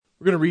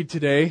We're going to read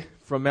today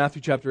from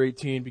Matthew chapter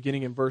 18,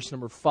 beginning in verse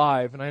number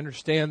 5. And I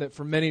understand that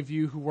for many of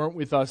you who weren't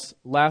with us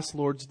last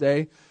Lord's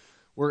Day,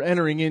 we're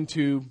entering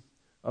into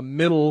a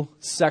middle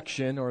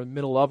section, or the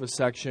middle of a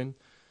section,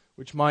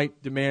 which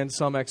might demand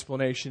some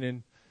explanation.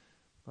 And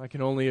I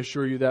can only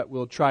assure you that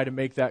we'll try to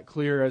make that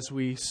clear as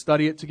we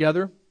study it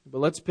together. But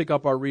let's pick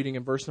up our reading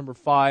in verse number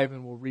 5,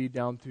 and we'll read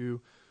down through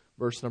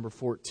verse number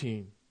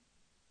 14.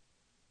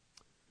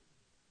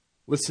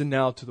 Listen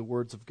now to the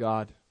words of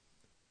God.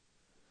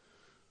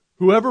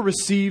 Whoever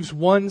receives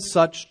one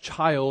such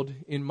child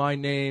in my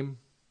name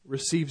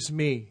receives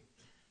me.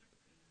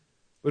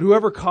 But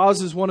whoever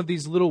causes one of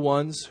these little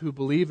ones who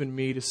believe in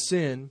me to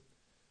sin,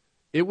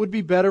 it would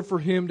be better for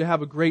him to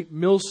have a great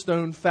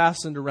millstone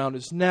fastened around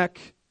his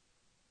neck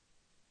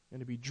and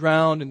to be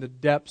drowned in the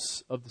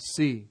depths of the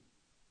sea.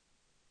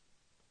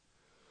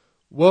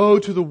 Woe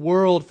to the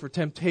world for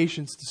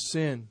temptations to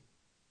sin.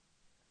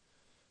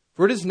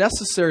 For it is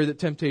necessary that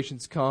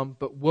temptations come,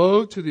 but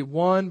woe to the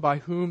one by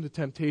whom the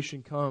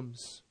temptation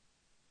comes.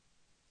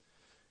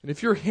 And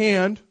if your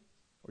hand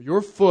or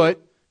your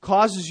foot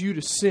causes you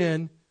to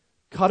sin,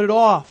 cut it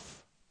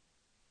off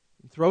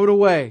and throw it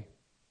away.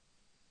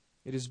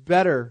 It is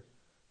better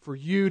for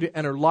you to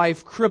enter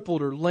life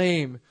crippled or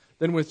lame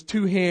than with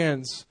 2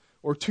 hands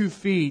or 2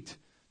 feet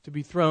to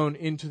be thrown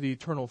into the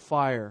eternal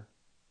fire.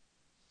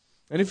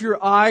 And if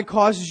your eye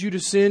causes you to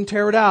sin,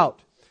 tear it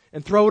out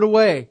and throw it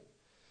away.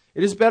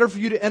 It is better for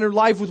you to enter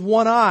life with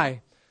 1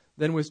 eye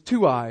than with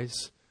 2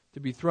 eyes to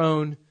be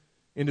thrown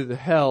into the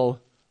hell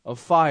of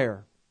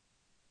fire.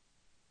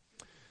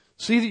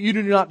 See that you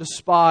do not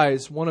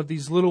despise one of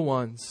these little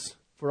ones,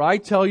 for I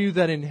tell you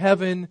that in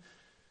heaven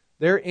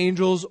their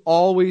angels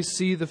always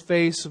see the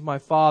face of my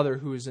Father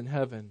who is in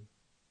heaven.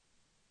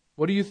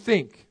 What do you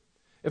think?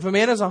 If a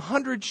man has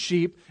 100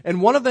 sheep and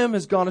one of them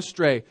has gone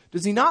astray,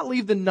 does he not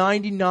leave the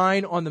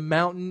 99 on the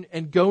mountain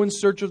and go in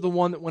search of the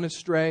one that went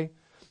astray?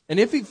 And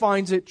if he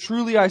finds it,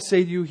 truly I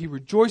say to you, he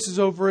rejoices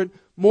over it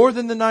more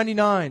than the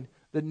 99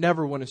 that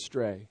never went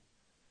astray.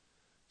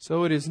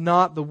 So it is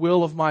not the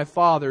will of my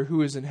Father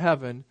who is in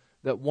heaven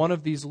that one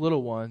of these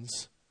little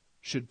ones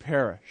should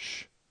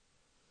perish.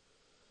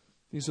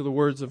 These are the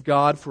words of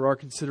God for our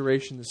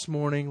consideration this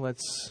morning.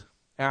 Let's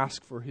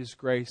ask for His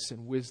grace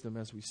and wisdom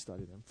as we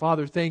study them.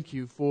 Father, thank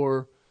you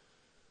for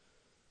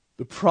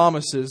the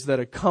promises that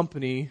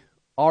accompany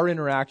our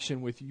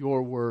interaction with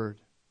your word.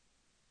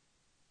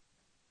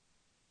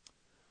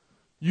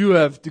 You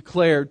have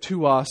declared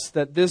to us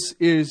that this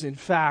is, in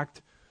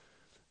fact,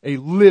 a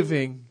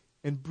living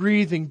and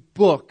breathing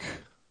book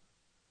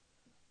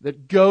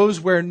that goes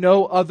where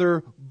no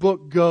other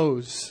book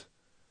goes,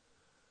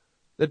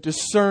 that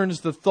discerns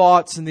the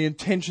thoughts and the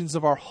intentions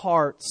of our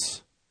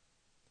hearts,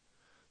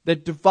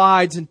 that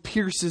divides and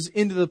pierces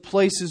into the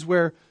places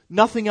where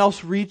nothing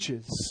else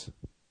reaches.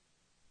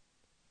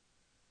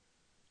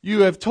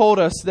 You have told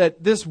us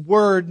that this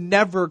word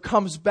never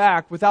comes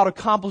back without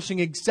accomplishing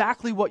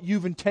exactly what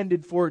you've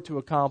intended for it to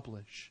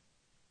accomplish.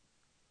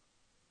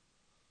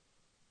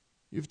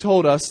 You've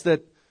told us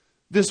that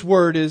this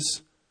word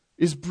is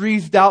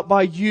breathed out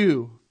by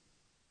you,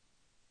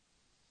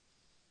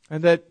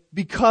 and that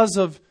because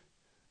of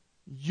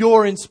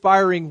your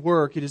inspiring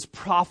work, it is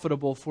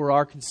profitable for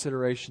our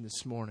consideration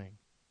this morning.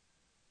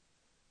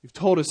 You've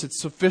told us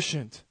it's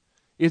sufficient.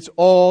 It's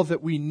all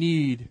that we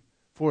need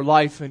for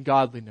life and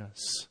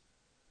godliness.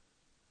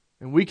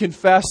 And we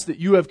confess that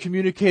you have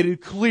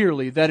communicated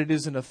clearly that it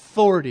is an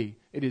authority.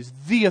 It is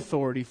the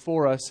authority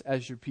for us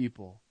as your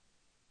people.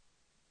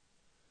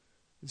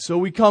 And so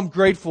we come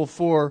grateful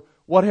for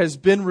what has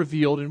been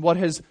revealed and what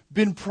has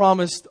been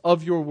promised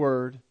of your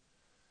word.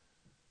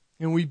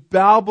 And we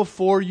bow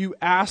before you,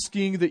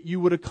 asking that you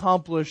would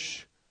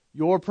accomplish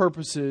your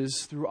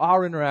purposes through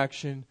our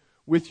interaction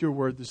with your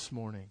word this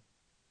morning.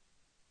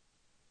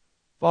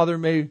 Father,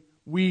 may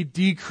we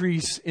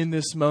decrease in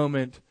this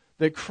moment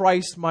that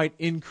Christ might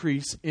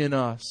increase in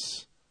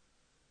us.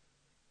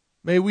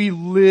 May we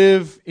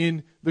live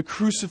in the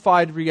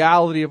crucified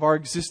reality of our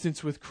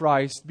existence with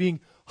Christ,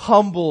 being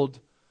humbled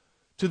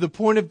to the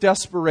point of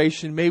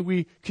desperation. May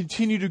we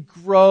continue to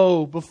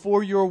grow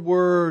before your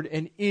word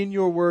and in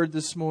your word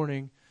this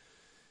morning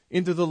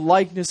into the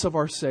likeness of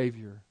our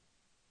Savior.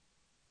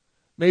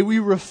 May we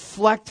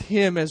reflect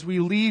Him as we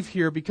leave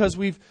here, because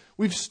we've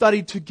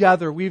studied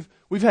together. We've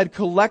had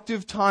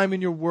collective time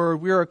in your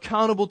word. We are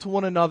accountable to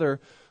one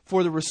another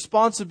for the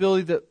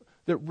responsibility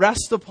that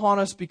rests upon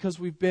us because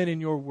we've been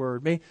in your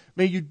word.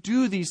 May you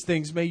do these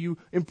things. May you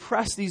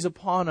impress these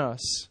upon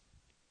us.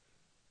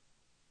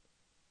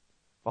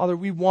 Father,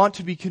 we want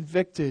to be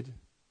convicted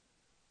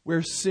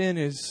where sin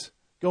is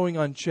going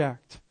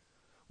unchecked.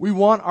 We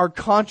want our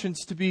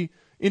conscience to be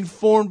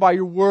informed by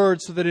your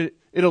word so that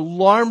it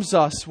alarms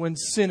us when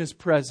sin is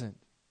present.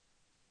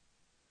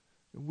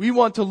 We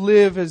want to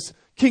live as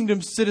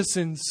kingdom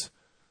citizens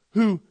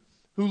who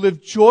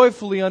live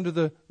joyfully under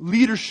the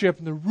leadership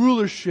and the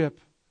rulership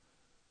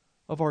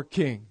of our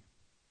King.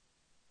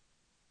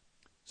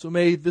 So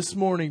may this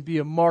morning be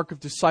a mark of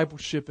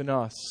discipleship in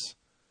us.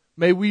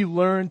 May we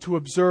learn to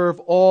observe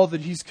all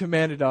that He's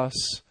commanded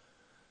us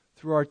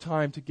through our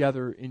time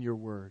together in your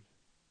word.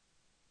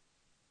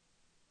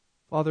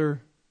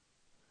 Father,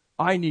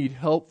 I need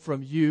help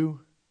from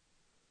you,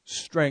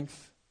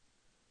 strength,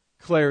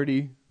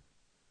 clarity,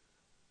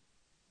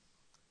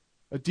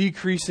 a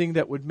decreasing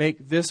that would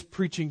make this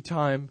preaching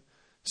time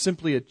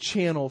simply a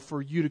channel for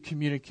you to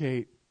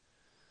communicate,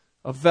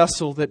 a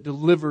vessel that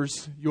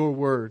delivers your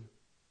word,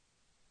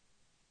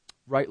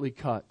 rightly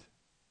cut.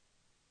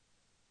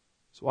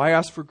 So I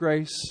ask for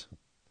grace.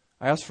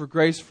 I ask for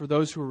grace for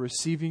those who are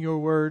receiving your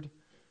word,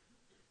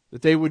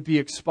 that they would be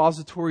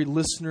expository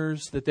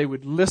listeners, that they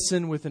would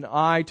listen with an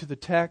eye to the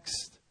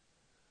text,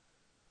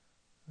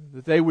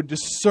 that they would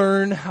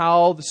discern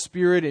how the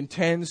Spirit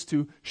intends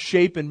to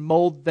shape and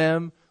mold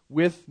them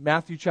with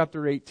Matthew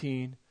chapter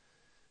 18.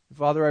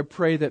 Father, I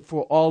pray that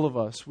for all of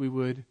us, we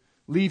would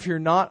leave here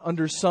not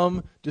under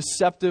some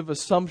deceptive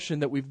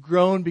assumption that we've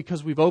grown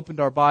because we've opened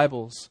our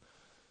Bibles,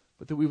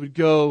 but that we would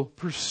go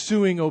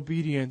pursuing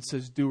obedience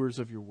as doers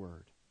of your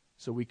word.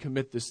 So we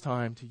commit this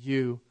time to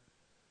you,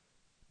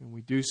 and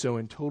we do so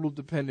in total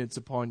dependence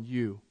upon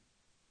you.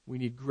 We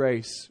need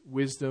grace,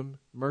 wisdom,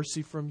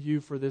 mercy from you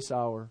for this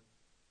hour.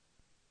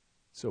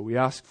 So we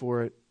ask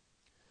for it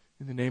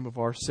in the name of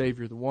our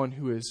Savior, the one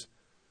who has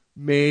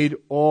made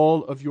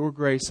all of your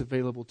grace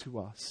available to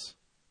us.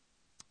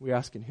 We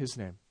ask in His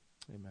name.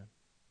 Amen.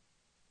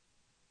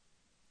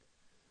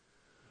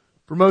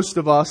 For most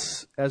of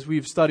us, as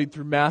we've studied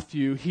through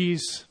Matthew,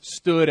 he's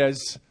stood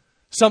as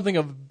something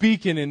of a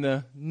beacon in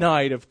the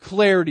night of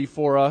clarity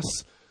for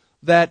us,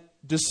 that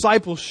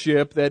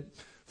discipleship, that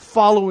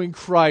following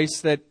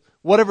Christ, that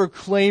whatever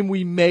claim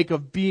we make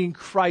of being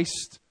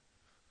Christ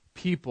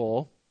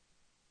people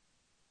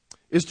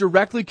is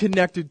directly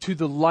connected to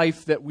the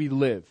life that we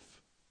live.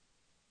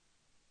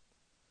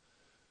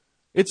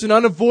 It's an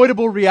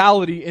unavoidable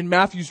reality in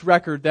Matthew's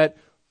record that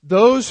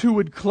those who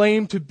would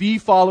claim to be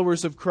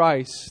followers of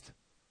Christ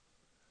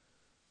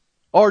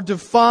are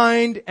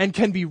defined and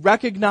can be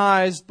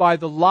recognized by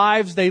the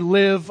lives they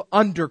live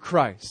under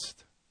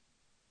Christ.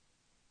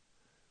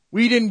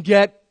 We didn't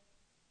get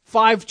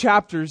 5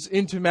 chapters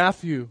into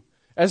Matthew,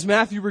 as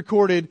Matthew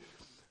recorded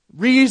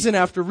reason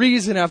after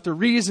reason after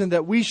reason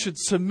that we should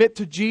submit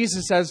to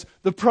Jesus as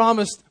the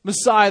promised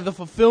Messiah, the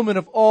fulfillment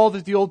of all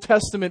that the Old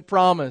Testament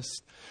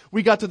promised.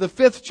 We got to the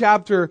 5th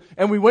chapter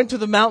and we went to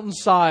the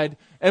mountainside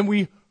and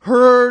we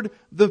heard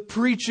the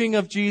preaching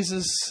of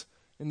Jesus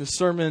in the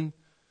sermon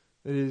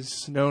that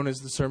is known as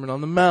the Sermon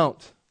on the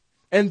Mount.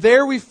 And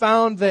there we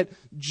found that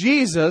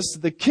Jesus,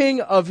 the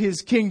King of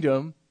His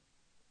kingdom,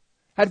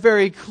 had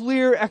very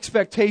clear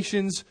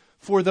expectations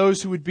for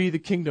those who would be the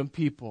kingdom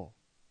people.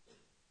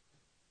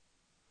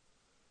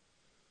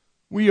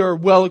 We are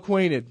well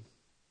acquainted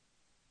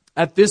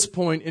at this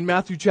point in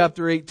Matthew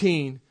chapter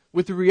 18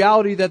 with the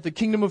reality that the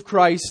kingdom of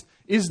Christ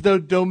is the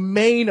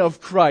domain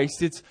of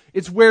Christ.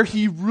 It's where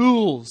He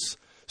rules.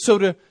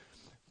 So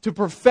to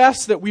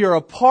profess that we are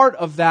a part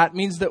of that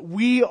means that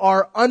we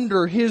are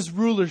under His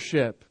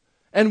rulership.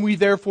 And we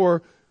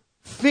therefore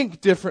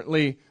think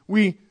differently.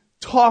 We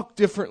talk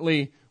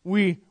differently.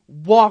 We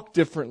walk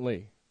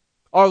differently.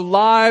 Our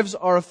lives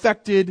are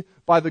affected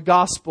by the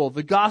gospel.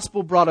 The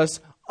gospel brought us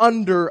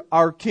under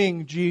our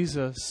King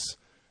Jesus.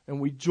 And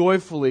we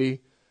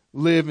joyfully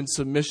live in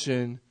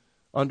submission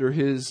under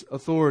His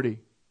authority.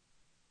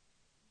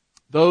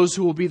 Those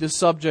who will be the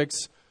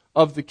subjects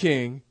of the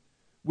King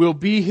will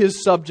be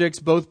His subjects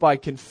both by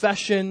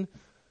confession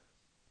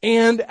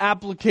and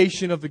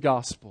application of the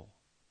gospel.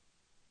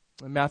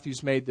 And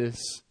Matthew's made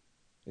this,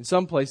 in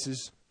some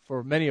places,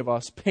 for many of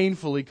us,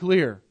 painfully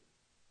clear.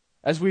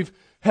 As we've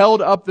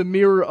held up the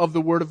mirror of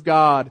the Word of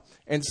God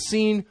and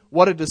seen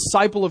what a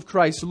disciple of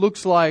Christ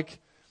looks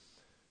like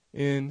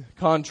in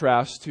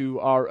contrast to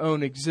our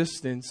own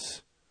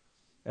existence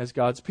as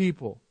God's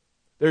people.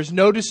 There's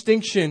no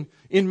distinction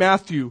in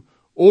Matthew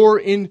or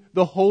in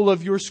the whole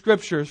of your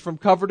scriptures from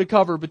cover to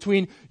cover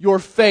between your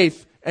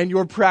faith and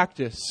your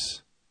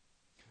practice.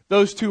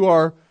 Those two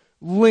are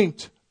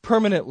linked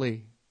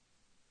permanently.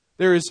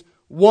 There is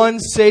one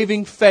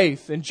saving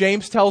faith, and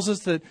James tells us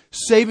that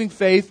saving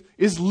faith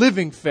is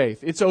living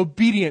faith. It's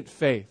obedient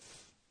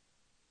faith.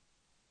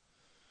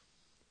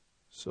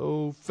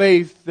 So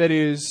faith that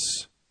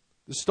is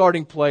the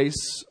starting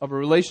place of a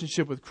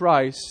relationship with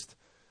Christ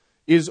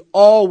is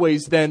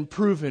always then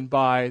proven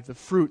by the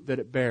fruit that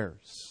it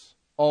bears.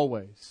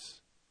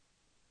 Always.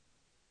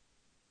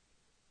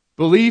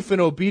 Belief and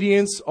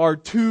obedience are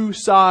two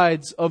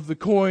sides of the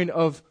coin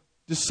of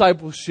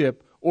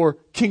discipleship or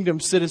kingdom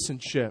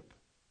citizenship.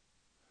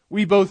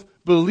 We both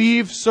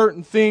believe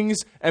certain things,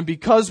 and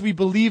because we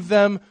believe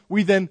them,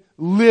 we then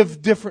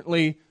live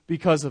differently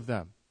because of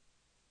them.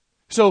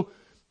 So,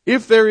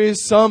 if there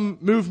is some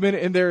movement,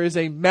 and there is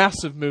a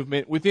massive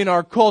movement within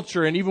our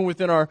culture and even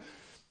within our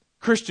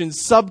Christian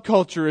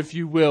subculture, if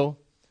you will,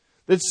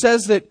 that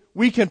says that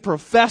we can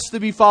profess to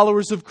be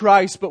followers of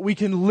Christ, but we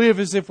can live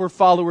as if we're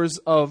followers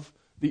of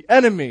the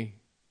enemy.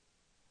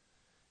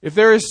 If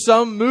there is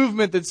some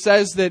movement that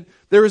says that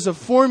there is a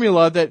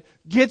formula that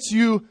gets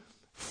you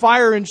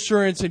fire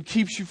insurance and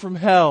keeps you from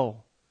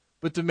hell,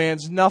 but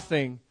demands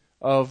nothing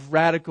of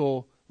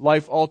radical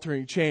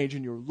life-altering change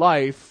in your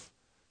life,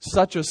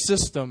 such a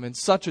system and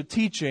such a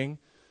teaching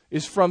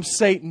is from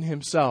Satan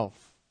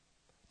himself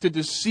to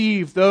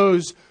deceive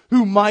those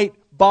who might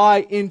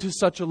buy into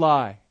such a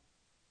lie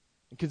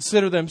and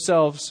consider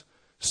themselves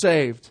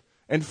saved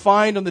and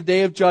find on the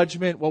day of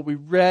judgment what we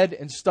read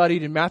and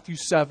studied in Matthew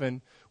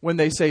 7 when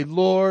they say,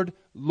 Lord,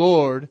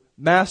 Lord,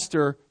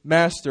 Master,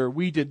 Master,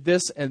 we did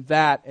this and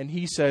that, and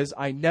he says,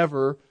 I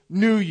never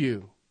knew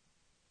you.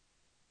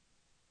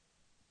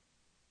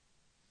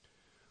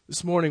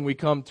 This morning we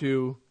come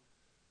to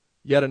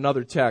yet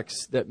another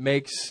text that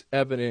makes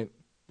evident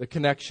the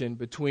connection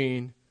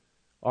between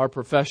our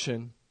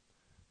profession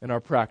and our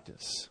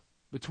practice,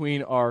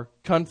 between our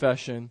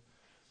confession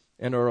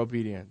and our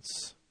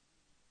obedience.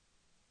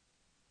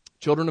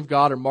 Children of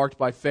God are marked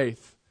by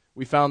faith.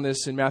 We found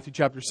this in Matthew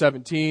chapter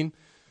 17,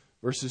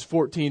 verses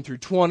 14 through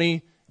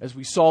 20, as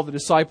we saw the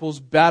disciples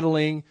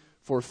battling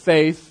for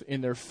faith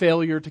in their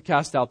failure to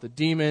cast out the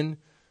demon.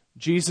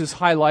 Jesus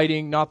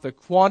highlighting not the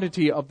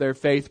quantity of their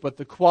faith, but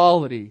the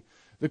quality,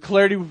 the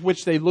clarity with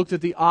which they looked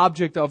at the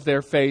object of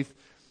their faith,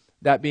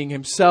 that being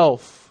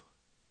himself.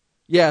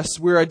 Yes,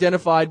 we're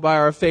identified by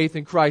our faith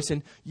in Christ.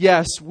 And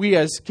yes, we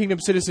as kingdom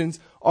citizens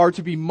are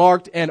to be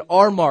marked and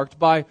are marked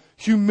by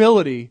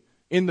humility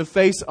in the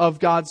face of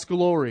God's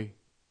glory.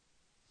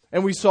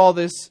 And we saw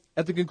this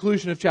at the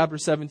conclusion of chapter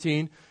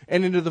 17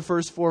 and into the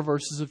first 4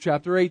 verses of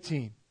chapter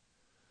 18.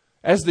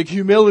 As the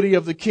humility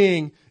of the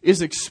king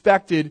is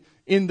expected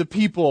in the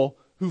people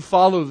who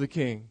follow the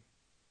king.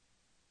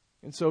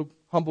 And so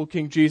humble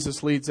King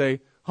Jesus leads a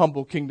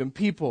humble kingdom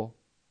people.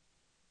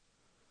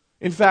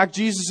 In fact,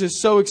 Jesus is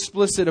so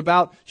explicit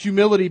about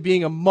humility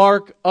being a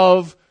mark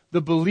of the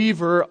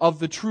believer, of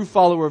the true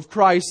follower of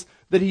Christ,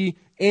 that he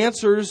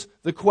answers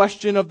the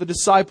question of the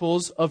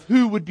disciples of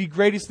who would be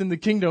greatest in the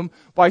kingdom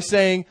by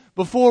saying,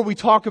 before we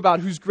talk about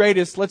who's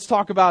greatest, let's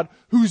talk about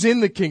who's in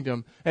the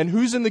kingdom. And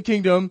who's in the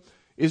kingdom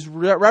is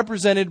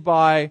represented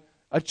by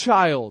a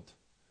child.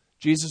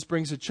 Jesus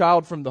brings a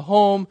child from the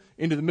home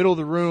into the middle of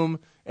the room,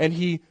 and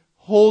he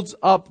holds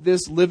up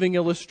this living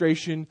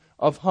illustration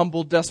of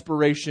humble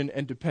desperation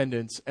and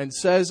dependence and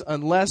says,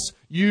 unless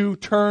you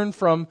turn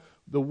from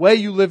the way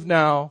you live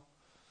now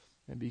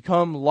and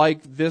become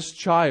like this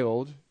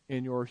child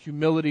in your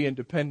humility and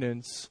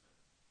dependence,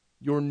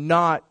 you're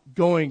not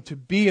going to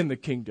be in the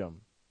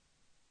kingdom.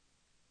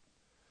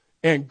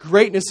 And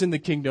greatness in the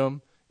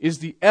kingdom is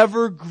the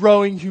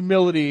ever-growing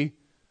humility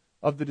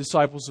of the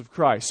disciples of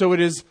Christ. So it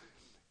is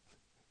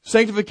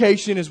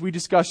sanctification, as we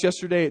discussed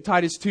yesterday at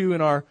Titus 2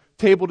 in our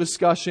table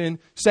discussion.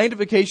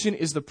 Sanctification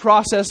is the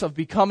process of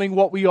becoming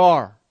what we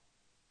are.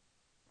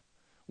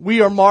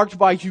 We are marked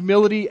by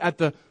humility at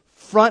the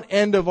front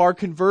end of our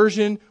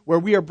conversion, where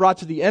we are brought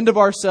to the end of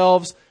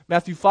ourselves.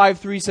 Matthew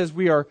 5:3 says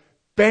we are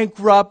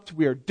bankrupt,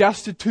 we are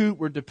destitute,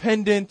 we're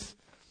dependent.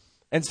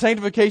 And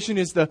sanctification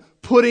is the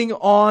putting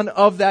on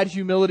of that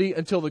humility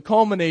until the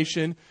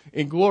culmination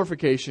in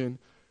glorification,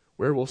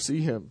 where we'll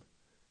see Him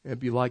and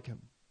be like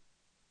Him.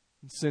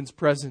 And sin's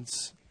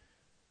presence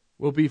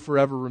will be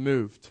forever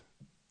removed,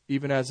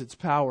 even as its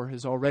power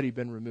has already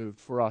been removed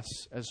for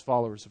us as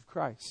followers of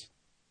Christ.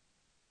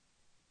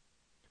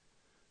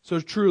 So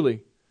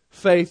truly,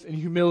 faith and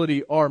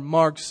humility are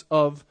marks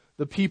of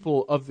the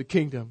people of the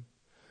kingdom.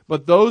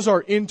 But those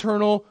are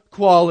internal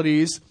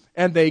qualities,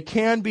 and they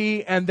can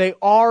be and they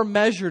are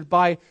measured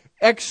by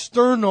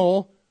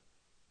external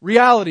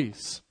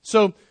realities.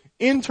 So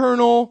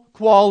internal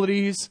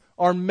qualities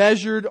are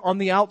measured on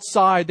the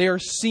outside. They are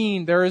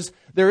seen. There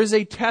is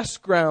a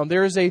test ground.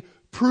 There is a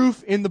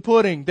proof in the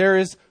pudding. There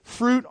is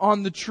fruit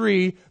on the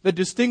tree that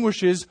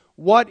distinguishes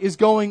what is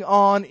going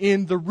on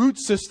in the root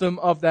system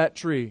of that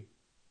tree.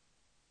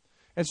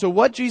 And so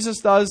what Jesus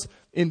does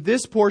in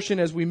this portion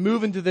as we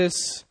move into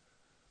this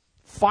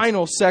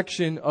final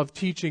section of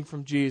teaching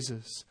from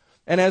Jesus,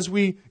 and as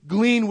we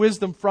glean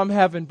wisdom from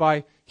heaven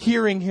by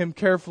hearing Him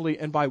carefully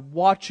and by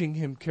watching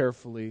Him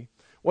carefully,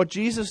 what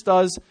Jesus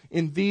does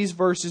in these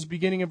verses,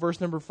 beginning in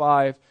verse number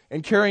 5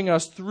 and carrying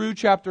us through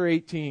chapter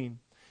 18,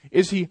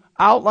 is He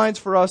outlines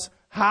for us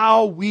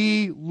how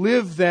we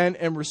live then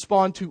and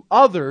respond to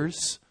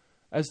others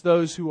as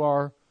those who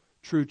are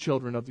true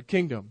children of the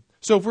kingdom.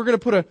 So if we're going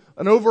to put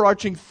an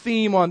overarching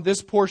theme on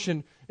this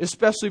portion,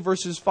 especially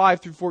verses 5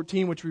 through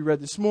 14, which we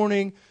read this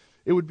morning,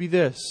 it would be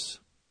this.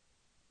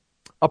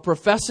 A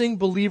professing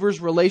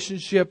believer's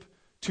relationship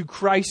to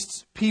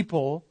Christ's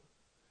people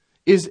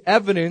is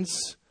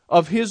evidence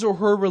of his or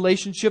her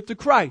relationship to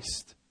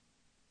Christ.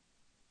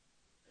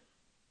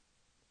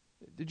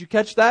 Did you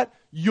catch that?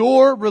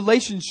 Your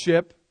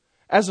relationship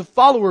as a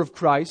follower of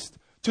Christ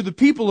to the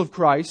people of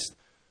Christ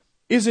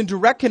is in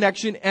direct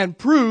connection and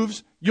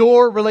proves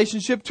your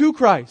relationship to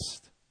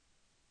Christ.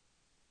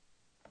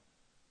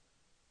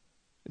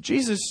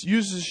 Jesus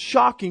uses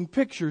shocking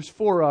pictures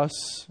for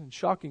us and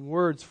shocking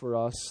words for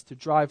us to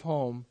drive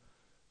home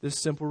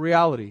this simple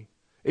reality.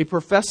 A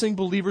professing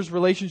believer's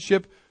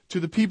relationship to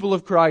the people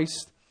of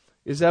Christ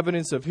is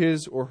evidence of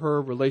his or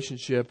her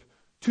relationship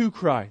to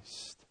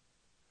Christ.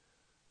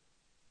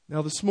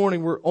 Now this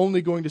morning we're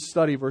only going to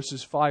study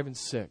verses 5 and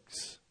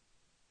 6.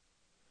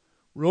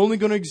 We're only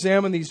going to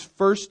examine these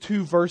first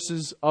two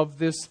verses of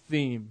this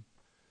theme,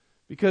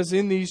 because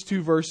in these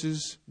two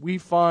verses we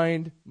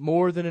find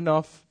more than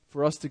enough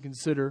for us to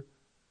consider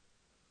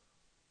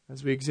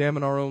as we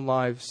examine our own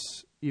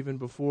lives, even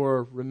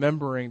before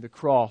remembering the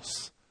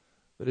cross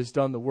that has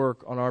done the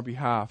work on our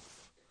behalf.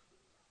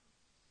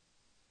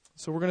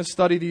 So we're going to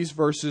study these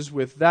verses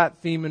with that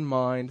theme in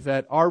mind,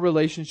 that our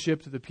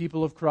relationship to the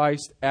people of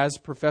Christ as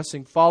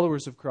professing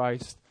followers of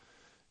Christ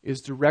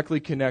is directly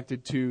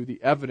connected to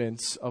the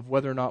evidence of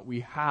whether or not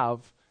we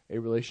have a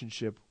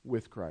relationship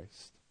with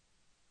Christ.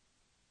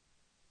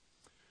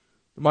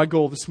 My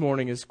goal this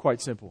morning is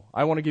quite simple.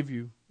 I want to give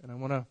you, and I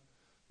want to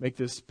make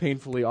this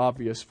painfully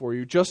obvious for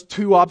you, just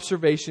two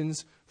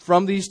observations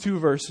from these two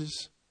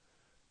verses.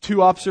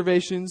 Two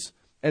observations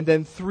and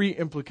then three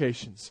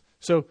implications.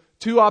 So,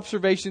 two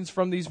observations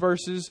from these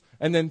verses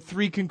and then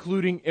three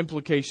concluding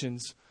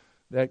implications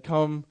that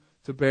come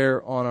to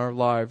bear on our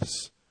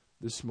lives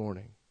this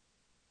morning.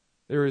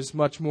 There is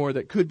much more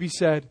that could be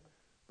said,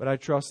 but I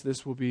trust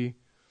this will be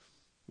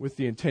with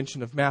the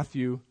intention of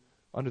Matthew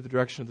under the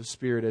direction of the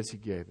Spirit as he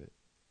gave it.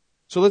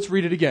 So let's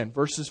read it again.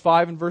 Verses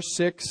 5 and verse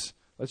 6.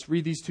 Let's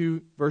read these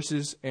two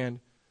verses and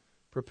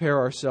prepare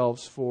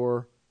ourselves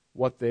for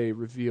what they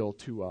reveal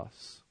to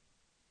us.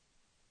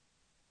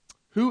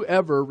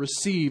 Whoever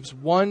receives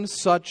one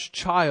such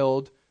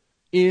child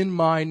in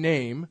my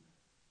name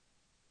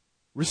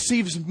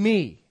receives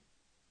me.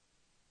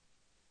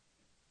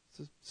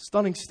 It's a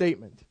stunning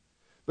statement.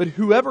 But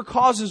whoever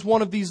causes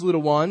one of these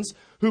little ones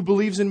who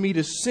believes in me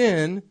to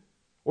sin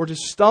or to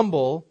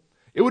stumble,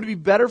 it would be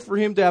better for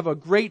him to have a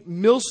great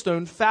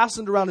millstone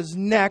fastened around his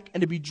neck and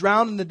to be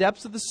drowned in the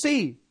depths of the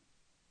sea.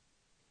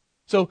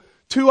 So,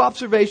 two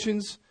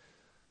observations,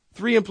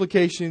 three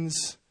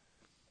implications,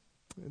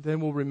 and then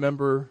we'll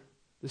remember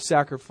the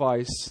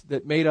sacrifice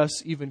that made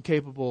us even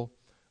capable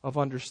of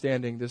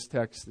understanding this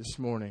text this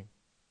morning.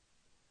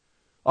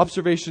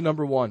 Observation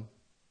number 1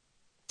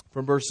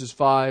 from verses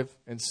 5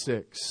 and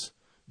 6.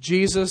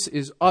 Jesus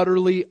is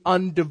utterly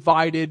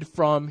undivided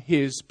from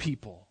his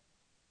people.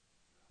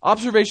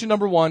 Observation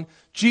number 1,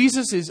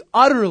 Jesus is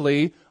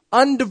utterly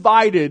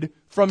undivided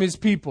from his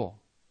people.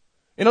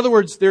 In other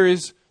words, there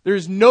is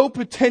no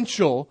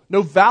potential,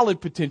 no valid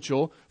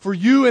potential for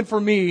you and for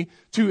me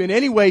to in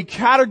any way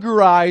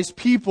categorize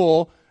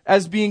people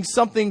as being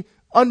something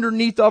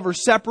underneath of or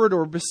separate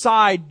or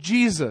beside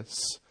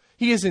Jesus.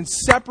 He is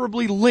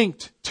inseparably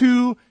linked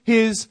to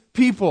his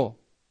people.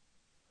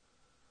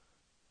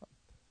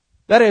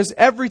 That has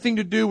everything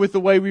to do with the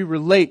way we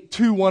relate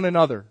to one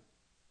another.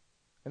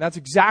 And that's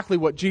exactly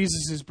what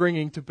Jesus is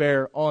bringing to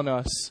bear on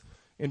us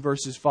in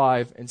verses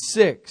 5 and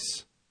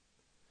 6.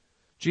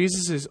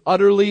 Jesus is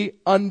utterly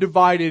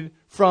undivided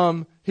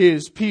from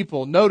his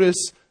people.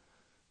 Notice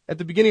at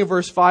the beginning of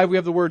verse 5 we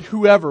have the word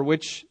whoever,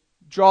 which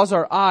draws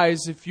our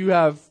eyes. If you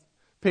have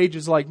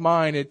pages like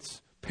mine,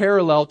 it's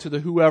parallel to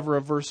the whoever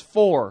of verse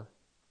 4.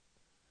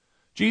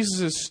 Jesus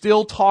is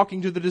still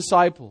talking to the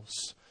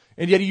disciples,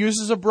 and yet he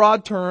uses a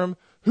broad term,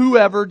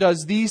 whoever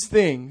does these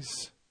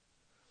things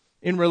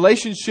in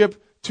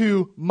relationship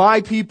to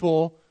my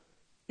people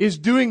is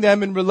doing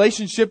them in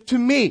relationship to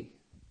me.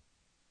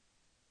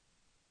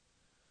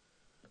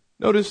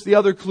 Notice the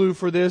other clue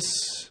for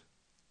this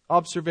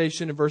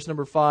observation in verse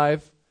number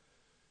 5.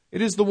 It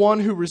is the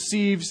one who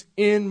receives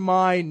in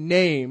my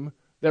name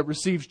that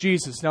receives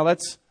Jesus. Now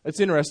that's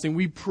interesting.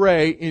 We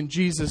pray in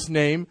Jesus'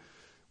 name.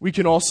 We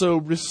can also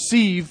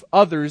receive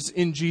others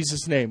in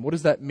Jesus' name. What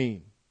does that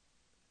mean?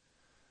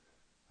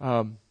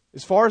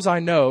 As far as I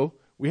know,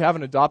 we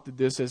haven't adopted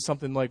this as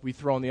something like we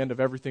throw on the end of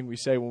everything we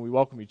say when we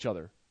welcome each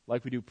other,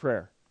 like we do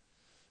prayer.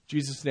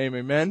 Jesus' name,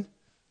 amen.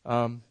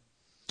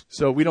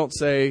 So we don't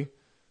say,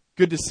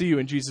 good to see you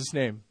in Jesus'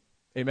 name,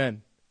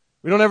 amen.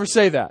 We don't ever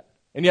say that.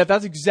 And yet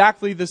that's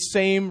exactly the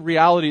same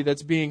reality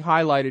that's being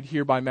highlighted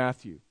here by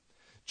Matthew.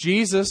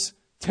 Jesus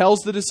tells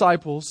the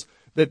disciples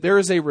that there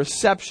is a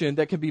reception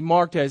that can be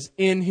marked as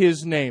in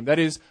his name. That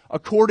is,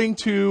 according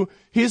to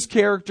his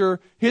character,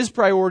 his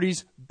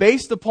priorities,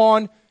 based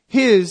upon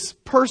his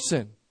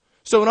person.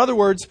 So in other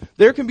words,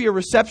 there can be a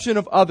reception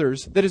of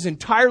others that is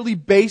entirely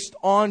based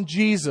on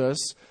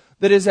Jesus,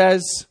 that is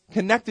as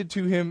connected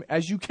to him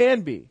as you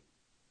can be.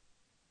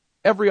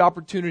 Every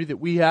opportunity that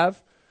we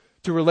have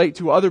to relate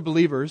to other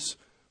believers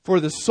for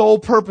the sole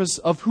purpose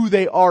of who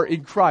they are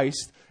in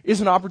Christ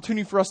is an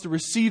opportunity for us to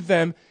receive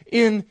them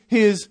in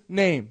his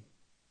name.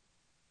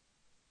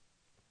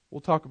 We'll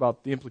talk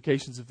about the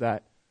implications of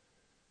that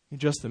in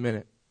just a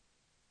minute.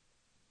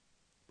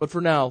 But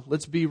for now,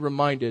 let's be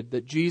reminded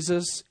that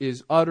Jesus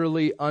is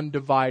utterly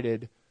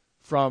undivided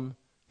from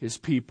his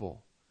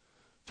people.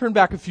 Turn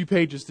back a few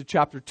pages to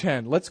chapter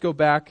 10. Let's go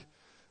back.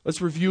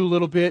 Let's review a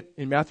little bit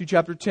in Matthew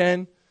chapter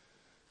 10.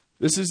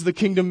 This is the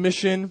kingdom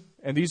mission,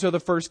 and these are the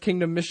first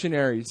kingdom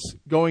missionaries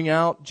going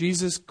out.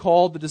 Jesus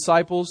called the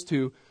disciples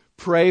to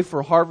pray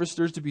for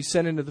harvesters to be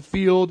sent into the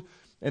field,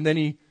 and then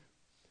he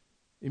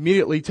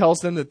immediately tells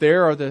them that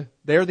they're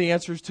the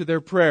answers to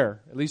their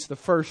prayer, at least the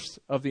first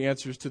of the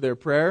answers to their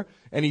prayer.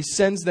 And he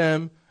sends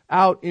them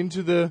out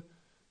into the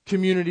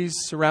communities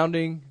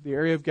surrounding the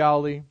area of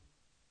Galilee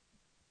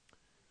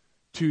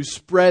to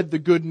spread the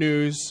good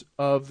news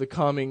of the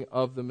coming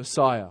of the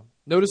Messiah.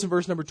 Notice in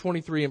verse number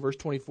 23 and verse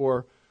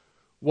 24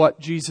 what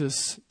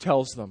Jesus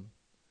tells them.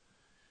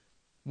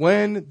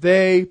 When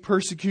they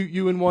persecute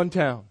you in one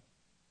town,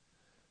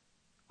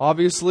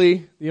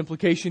 obviously the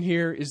implication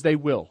here is they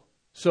will.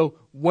 So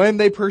when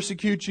they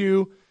persecute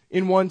you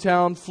in one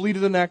town, flee to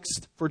the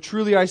next. For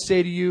truly I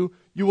say to you,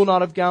 you will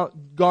not have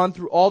gone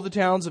through all the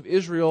towns of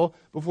Israel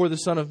before the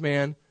Son of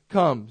Man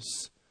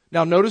comes.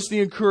 Now notice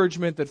the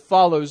encouragement that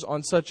follows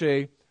on such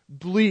a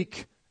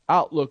bleak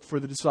outlook for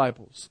the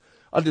disciples.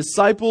 A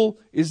disciple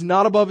is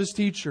not above his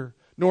teacher,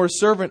 nor a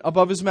servant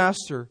above his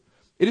master.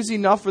 It is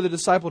enough for the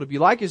disciple to be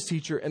like his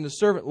teacher and the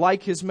servant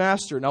like his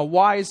master. Now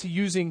why is he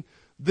using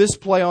this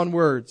play on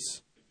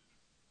words?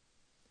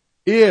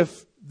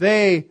 If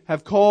they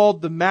have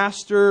called the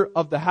master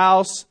of the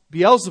house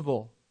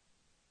Beelzebul,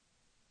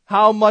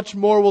 how much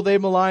more will they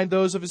malign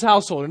those of his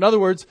household? In other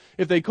words,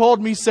 if they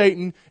called me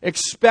Satan,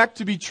 expect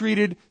to be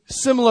treated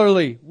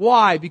similarly.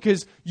 Why?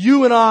 Because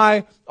you and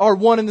I are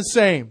one and the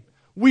same.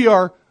 We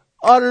are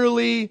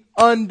utterly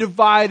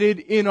undivided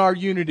in our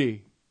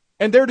unity.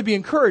 And they're to be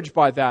encouraged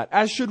by that,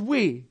 as should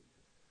we.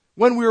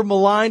 When we are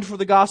maligned for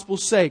the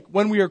gospel's sake,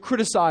 when we are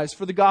criticized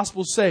for the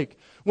gospel's sake,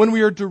 when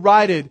we are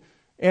derided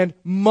and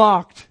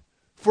mocked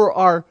for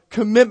our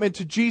commitment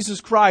to Jesus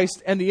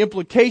Christ and the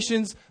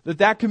implications that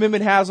that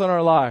commitment has on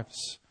our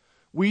lives,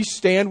 we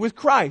stand with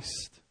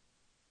Christ.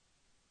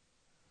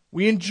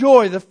 We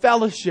enjoy the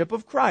fellowship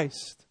of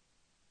Christ.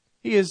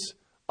 He is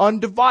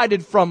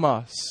undivided from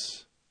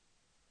us.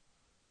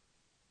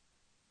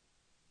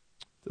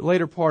 The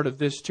later part of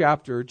this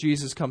chapter,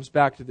 Jesus comes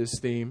back to this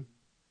theme.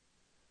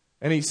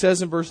 And he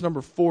says in verse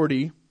number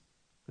 40,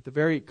 at the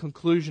very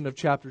conclusion of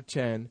chapter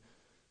 10,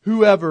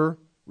 whoever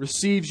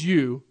receives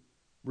you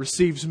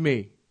receives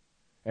me,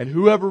 and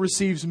whoever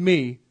receives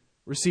me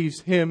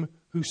receives him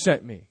who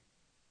sent me.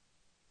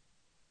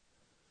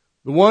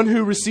 The one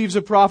who receives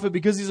a prophet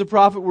because he's a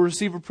prophet will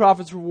receive a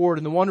prophet's reward,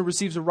 and the one who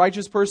receives a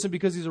righteous person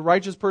because he's a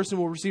righteous person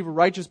will receive a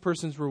righteous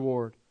person's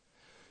reward.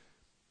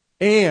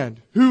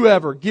 And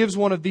whoever gives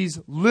one of these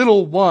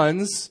little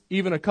ones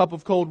even a cup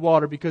of cold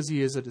water because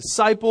he is a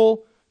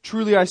disciple,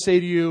 truly I say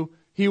to you,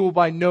 he will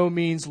by no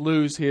means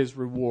lose his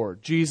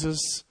reward.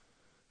 Jesus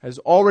has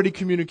already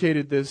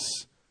communicated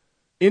this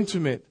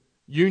intimate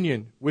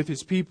union with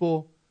his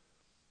people,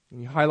 and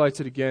he highlights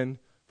it again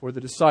for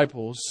the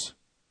disciples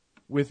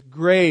with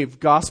grave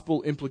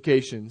gospel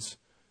implications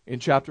in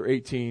chapter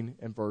 18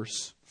 and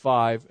verse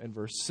 5 and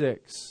verse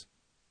 6.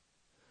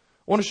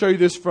 I want to show you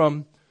this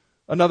from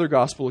another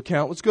gospel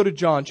account. Let's go to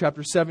John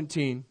chapter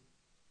 17,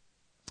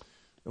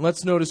 and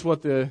let's notice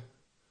what the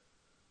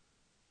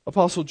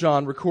Apostle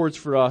John records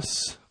for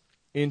us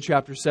in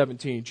chapter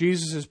 17.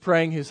 Jesus is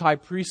praying his high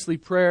priestly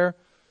prayer.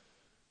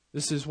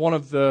 This is one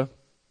of the,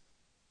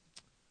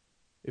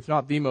 if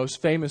not the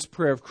most famous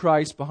prayer of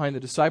Christ behind the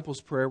disciples'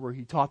 prayer, where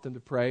he taught them to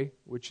pray,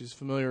 which is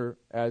familiar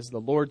as the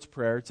Lord's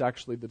Prayer. It's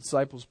actually the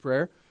disciples'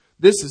 prayer.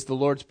 This is the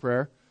Lord's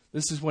Prayer.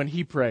 This is when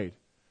he prayed,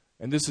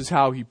 and this is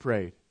how he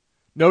prayed.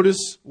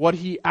 Notice what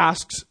he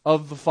asks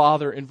of the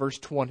Father in verse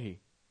 20.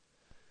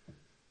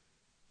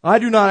 I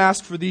do not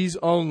ask for these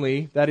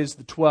only, that is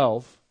the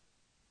 12,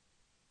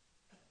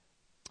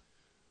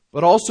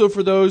 but also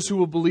for those who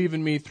will believe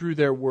in me through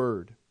their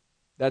word.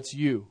 That's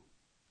you,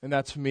 and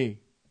that's me.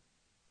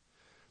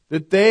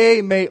 That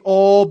they may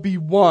all be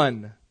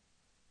one.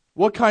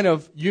 What kind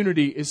of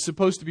unity is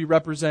supposed to be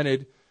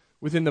represented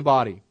within the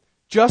body?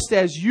 Just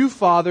as you,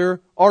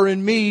 Father, are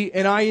in me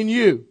and I in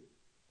you.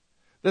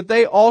 That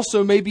they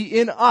also may be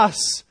in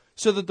us,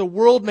 so that the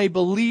world may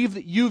believe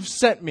that you've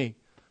sent me.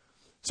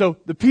 So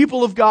the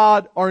people of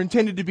God are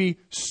intended to be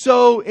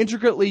so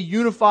intricately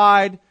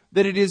unified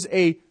that it is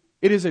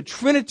a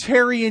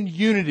Trinitarian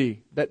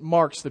unity that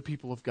marks the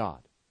people of God.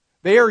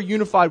 They are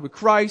unified with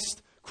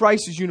Christ.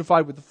 Christ is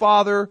unified with the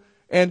Father.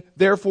 And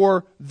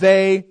therefore,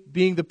 they,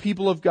 being the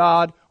people of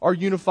God, are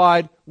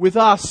unified with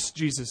us,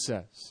 Jesus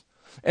says.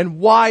 And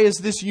why is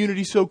this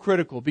unity so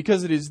critical?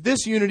 Because it is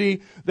this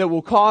unity that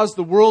will cause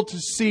the world to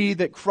see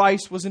that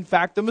Christ was in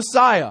fact the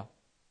Messiah.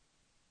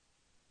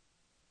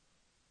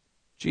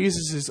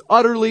 Jesus is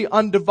utterly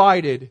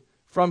undivided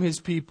from his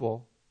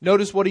people.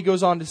 Notice what he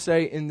goes on to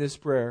say in this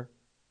prayer.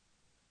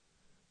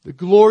 The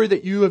glory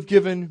that you have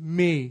given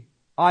me,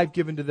 I've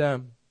given to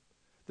them,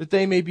 that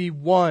they may be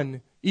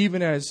one,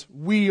 even as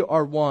we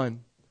are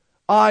one.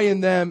 I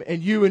and them,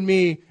 and you and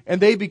me,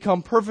 and they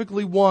become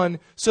perfectly one,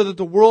 so that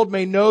the world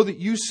may know that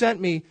you sent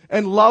me,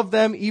 and love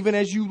them even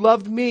as you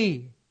loved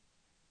me.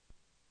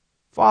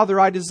 Father,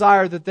 I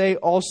desire that they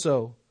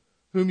also,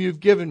 whom you have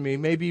given me,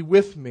 may be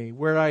with me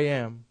where I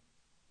am,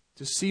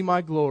 to see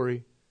my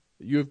glory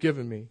that you have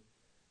given me,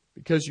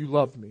 because you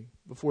loved me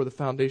before the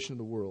foundation of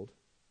the world.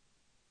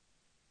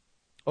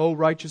 O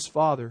righteous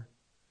Father,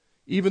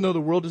 even though the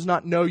world does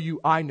not know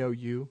you, I know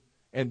you,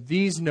 and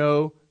these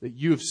know that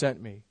you have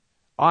sent me.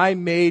 I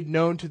made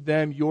known to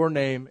them your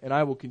name, and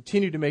I will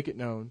continue to make it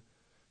known,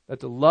 that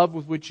the love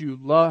with which you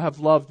have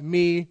loved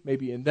me may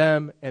be in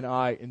them, and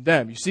I in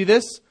them. You see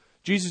this?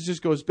 Jesus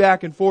just goes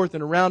back and forth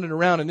and around,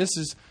 and this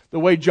is the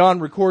way John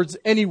records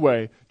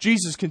anyway.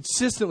 Jesus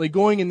consistently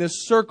going in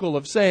this circle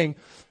of saying,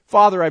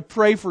 Father, I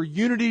pray for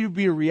unity to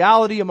be a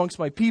reality amongst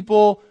my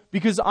people,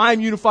 because I'm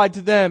unified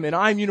to them, and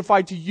I'm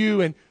unified to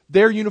you, and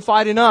they're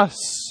unified in us.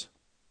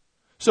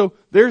 So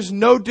there's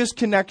no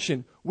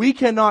disconnection. We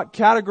cannot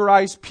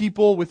categorize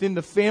people within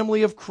the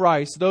family of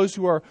Christ, those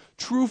who are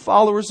true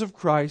followers of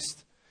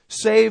Christ,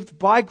 saved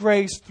by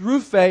grace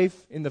through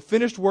faith in the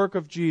finished work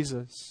of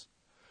Jesus.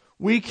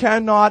 We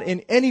cannot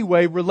in any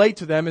way relate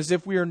to them as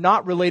if we are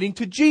not relating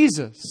to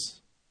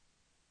Jesus.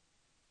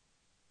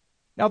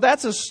 Now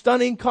that's a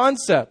stunning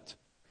concept.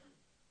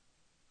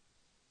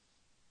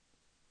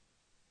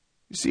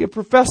 You see, a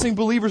professing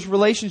believer's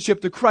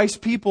relationship to Christ's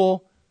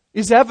people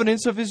is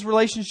evidence of his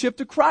relationship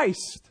to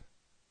Christ.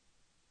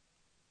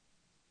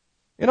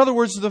 In other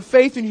words, the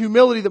faith and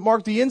humility that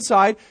mark the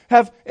inside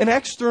have an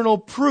external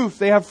proof.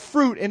 They have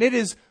fruit, and it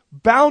is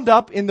bound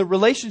up in the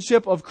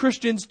relationship of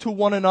Christians to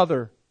one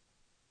another.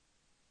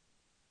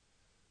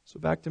 So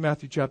back to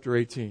Matthew chapter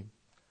 18.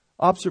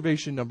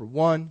 Observation number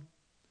 1,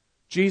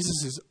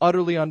 Jesus is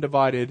utterly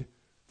undivided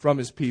from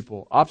his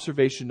people.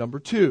 Observation number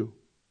 2,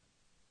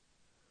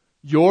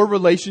 your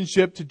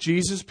relationship to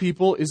Jesus'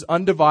 people is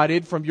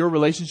undivided from your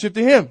relationship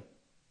to him.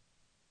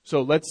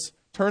 So let's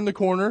turn the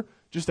corner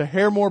just a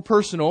hair more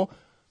personal.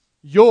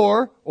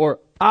 Your or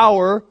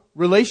our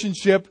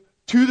relationship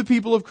to the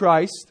people of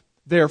Christ,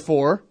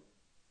 therefore,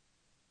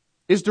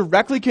 is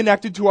directly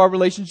connected to our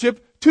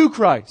relationship to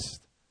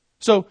Christ.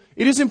 So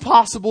it is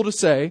impossible to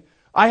say,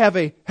 I have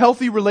a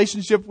healthy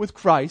relationship with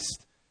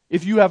Christ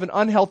if you have an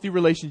unhealthy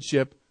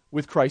relationship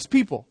with Christ's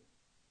people.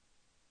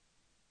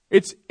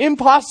 It's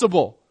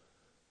impossible.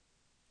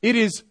 It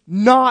is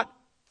not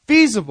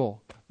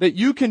feasible that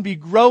you can be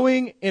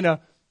growing in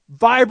a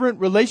vibrant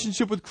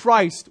relationship with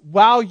Christ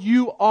while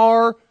you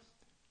are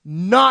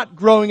not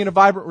growing in a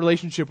vibrant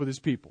relationship with his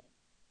people.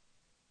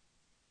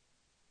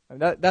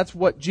 And that's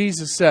what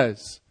Jesus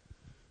says.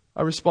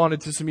 I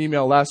responded to some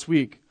email last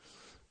week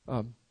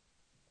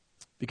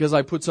because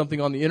I put something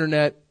on the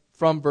internet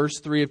from verse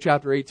 3 of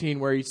chapter 18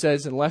 where he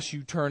says, unless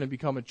you turn and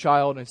become a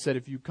child. And I said,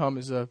 if you come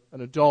as an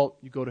adult,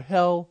 you go to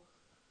hell.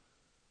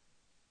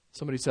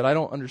 Somebody said, I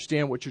don't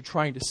understand what you're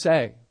trying to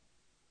say.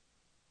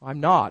 I'm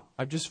not.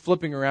 I'm just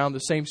flipping around the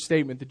same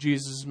statement that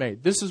Jesus has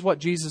made. This is what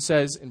Jesus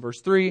says in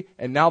verse 3,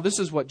 and now this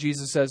is what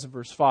Jesus says in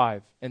verse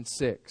 5 and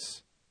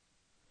 6.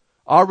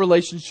 Our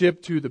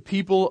relationship to the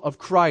people of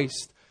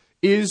Christ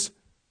is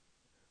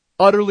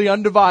utterly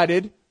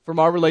undivided from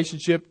our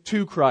relationship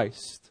to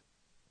Christ.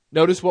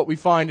 Notice what we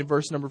find in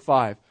verse number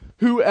 5.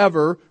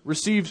 Whoever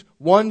receives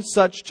one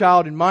such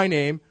child in my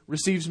name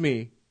receives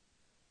me.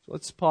 So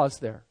let's pause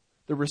there.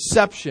 The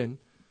reception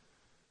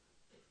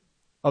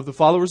of the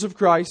followers of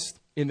Christ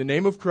in the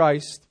name of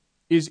Christ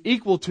is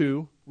equal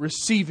to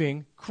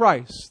receiving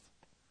Christ.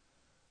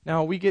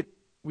 Now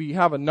we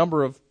have a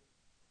number of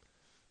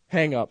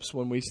hang-ups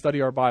when we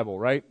study our Bible,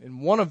 right?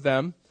 And one of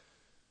them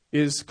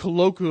is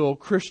colloquial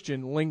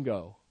Christian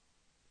lingo.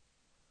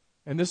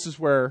 And this is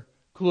where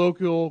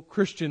colloquial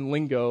Christian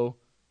lingo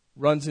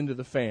runs into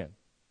the fan.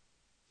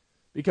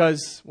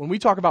 Because when we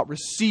talk about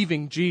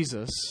receiving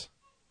Jesus,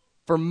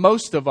 for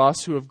most of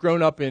us who have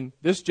grown up in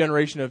this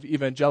generation of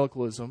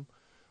evangelicalism,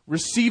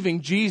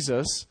 receiving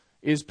Jesus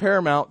is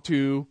paramount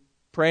to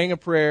praying a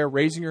prayer,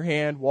 raising your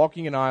hand,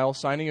 walking an aisle,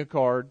 signing a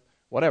card,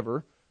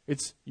 whatever.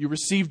 It's you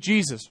receive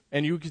Jesus.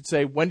 And you could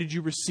say, when did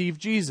you receive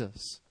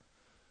Jesus?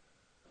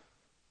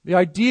 The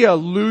idea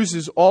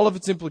loses all of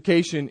its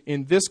implication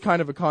in this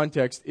kind of a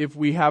context if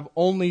we have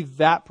only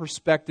that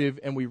perspective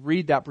and we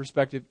read that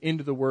perspective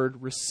into the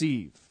word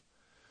receive.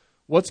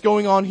 What's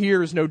going on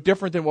here is no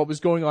different than what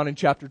was going on in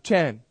chapter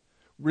 10.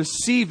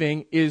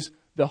 Receiving is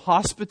the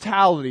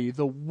hospitality,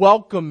 the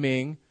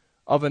welcoming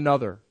of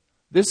another.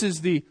 This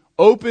is the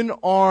open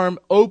arm,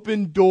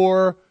 open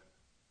door,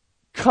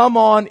 come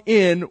on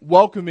in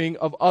welcoming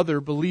of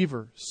other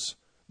believers.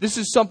 This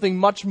is something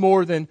much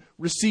more than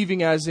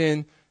receiving as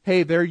in,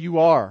 hey, there you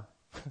are.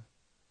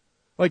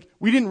 Like,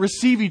 we didn't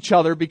receive each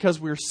other because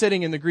we were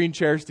sitting in the green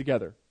chairs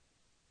together.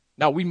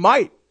 Now, we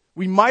might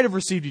have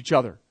received each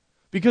other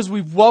because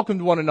we've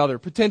welcomed one another,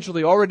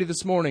 potentially already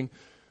this morning,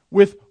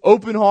 with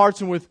open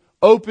hearts and with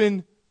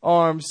open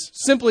arms,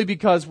 simply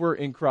because we're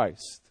in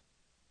Christ.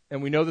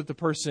 And we know that the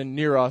person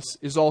near us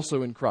is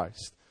also in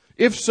Christ.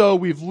 If so,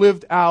 we've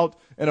lived out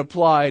and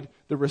applied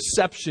the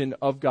reception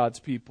of God's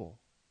people.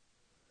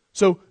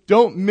 So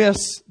don't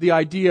miss the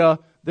idea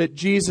that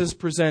Jesus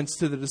presents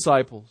to the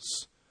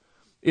disciples.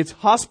 It's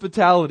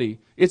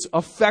hospitality, it's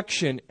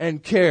affection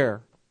and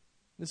care.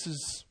 This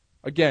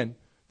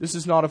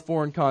is not a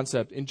foreign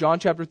concept. In John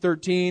chapter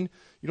 13,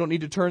 you don't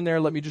need to turn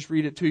there, let me just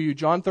read it to you.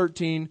 John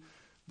 13,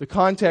 the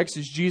context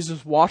is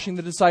Jesus washing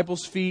the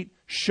disciples' feet,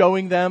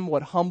 showing them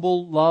what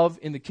humble love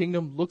in the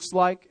kingdom looks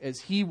like as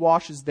he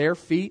washes their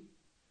feet.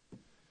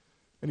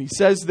 And he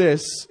says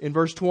this in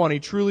verse 20,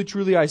 "Truly,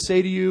 truly, I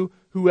say to you,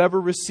 whoever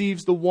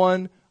receives the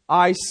one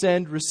I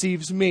send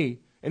receives me,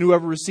 and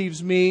whoever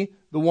receives me,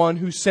 the one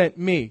who sent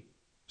me."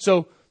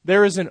 So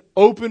there is an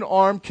open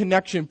arm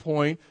connection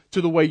point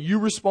to the way you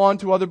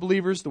respond to other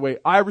believers, the way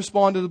I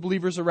respond to the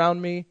believers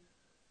around me,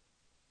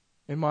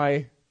 in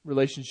my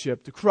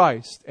relationship to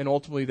Christ, and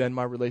ultimately then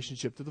my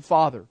relationship to the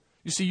Father.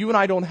 You see, you and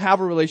I don't have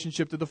a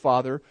relationship to the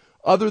Father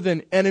other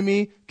than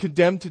enemy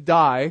condemned to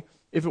die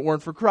if it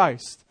weren't for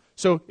Christ.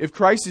 So if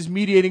Christ is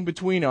mediating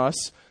between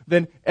us,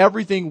 then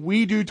everything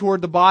we do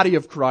toward the body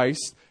of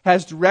Christ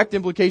has direct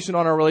implication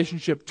on our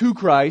relationship to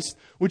Christ,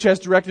 which has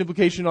direct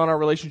implication on our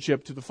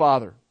relationship to the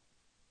Father.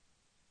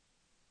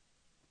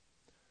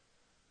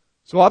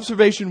 So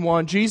observation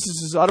 1,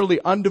 Jesus is utterly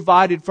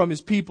undivided from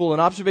His people.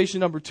 And observation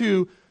number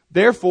 2,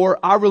 therefore,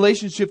 our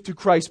relationship to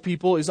Christ's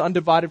people is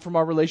undivided from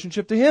our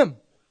relationship to Him.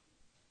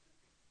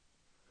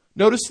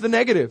 Notice the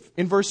negative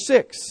in verse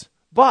 6.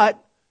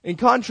 But, in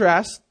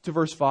contrast to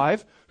verse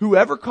 5,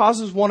 whoever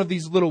causes one of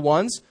these little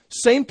ones,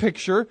 same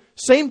picture,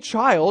 same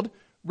child,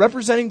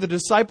 representing the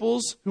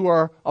disciples who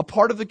are a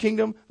part of the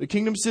kingdom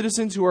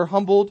citizens who are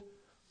humbled,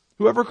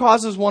 whoever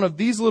causes one of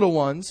these little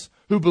ones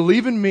who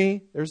believe in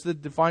me, there's the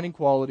defining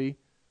quality,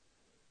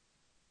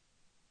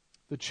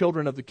 the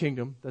children of the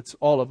kingdom, that's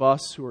all of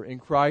us who are in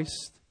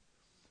Christ,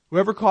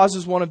 whoever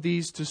causes one of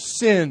these to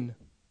sin,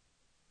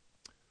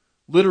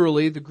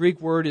 literally the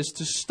Greek word is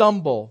to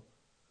stumble.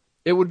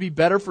 It would be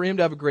better for him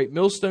to have a great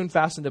millstone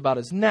fastened about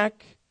his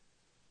neck,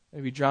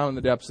 maybe drown in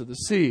the depths of the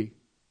sea.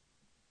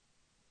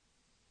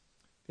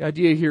 The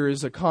idea here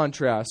is a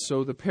contrast.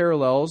 So the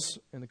parallels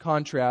and the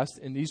contrast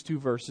in these two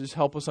verses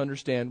help us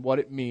understand what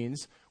it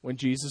means when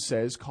Jesus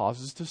says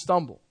causes to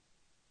stumble.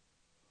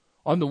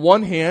 On the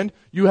one hand,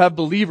 you have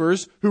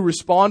believers who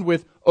respond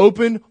with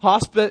open,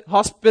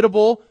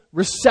 hospitable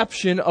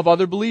reception of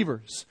other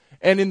believers.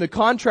 And in the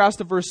contrast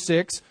of verse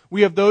 6,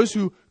 we have those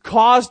who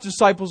cause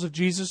disciples of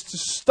Jesus to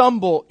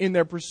stumble in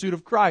their pursuit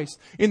of Christ,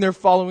 in their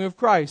following of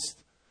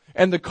Christ.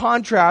 And the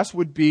contrast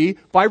would be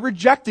by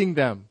rejecting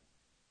them,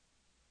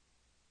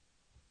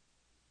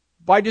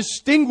 by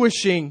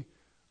distinguishing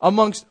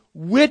amongst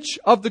which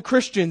of the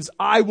Christians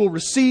I will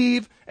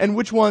receive and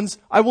which ones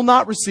I will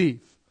not receive.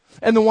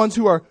 And the ones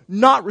who are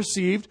not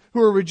received,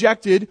 who are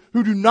rejected,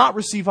 who do not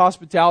receive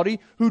hospitality,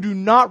 who do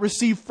not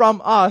receive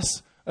from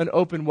us an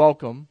open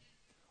welcome,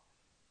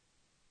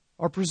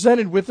 are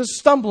presented with a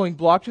stumbling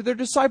block to their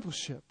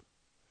discipleship.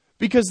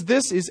 Because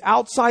this is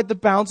outside the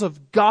bounds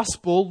of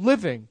gospel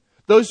living.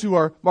 Those who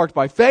are marked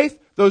by faith,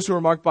 those who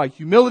are marked by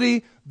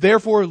humility,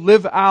 therefore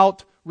live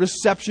out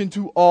reception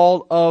to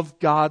all of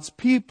God's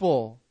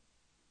people.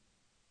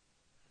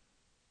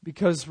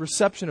 Because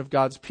reception of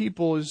God's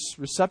people is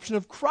reception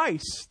of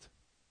Christ.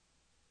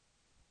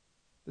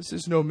 This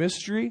is no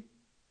mystery.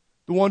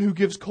 The one who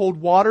gives cold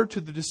water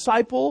to the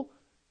disciple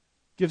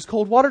gives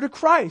cold water to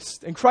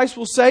Christ. And Christ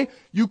will say,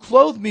 you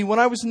clothed me when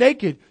I was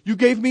naked. You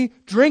gave me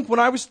drink when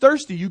I was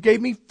thirsty. You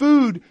gave me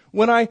food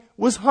when I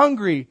was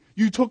hungry.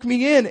 You took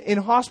me in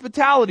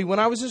hospitality when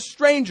I was a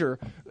stranger.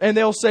 And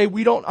they'll say,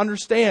 we don't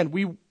understand.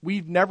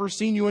 We've never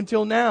seen you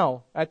until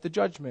now at the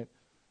judgment.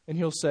 And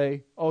He'll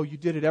say, oh, you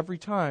did it every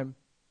time.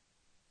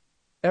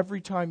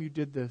 Every time you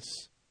did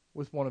this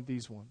with one of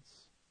these ones.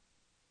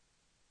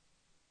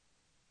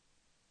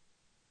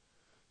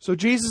 So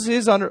Jesus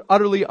is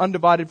utterly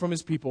undivided from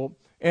His people,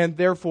 and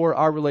therefore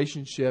our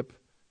relationship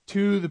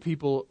to the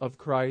people of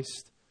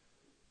Christ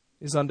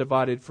is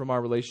undivided from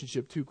our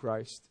relationship to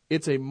Christ.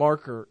 It's a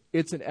marker.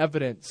 It's an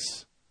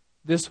evidence.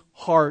 This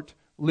heart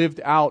lived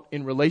out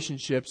in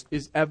relationships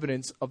is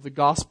evidence of the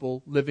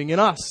gospel living in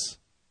us.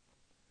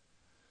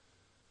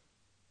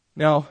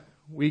 Now,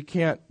 we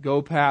can't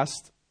go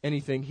past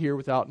anything here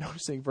without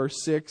noticing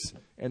verse 6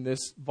 and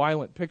this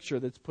violent picture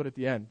that's put at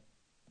the end.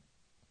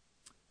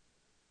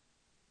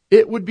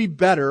 It would be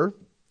better,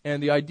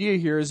 and the idea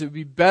here is it would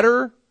be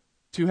better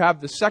to have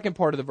the second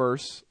part of the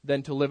verse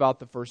than to live out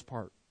the first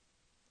part.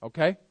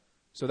 Okay?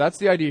 So that's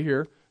the idea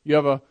here. You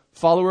have a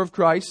follower of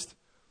Christ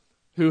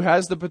who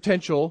has the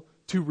potential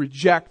to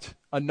reject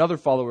another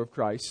follower of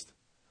Christ.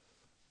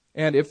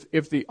 And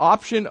if the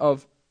option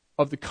of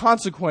the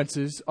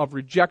consequences of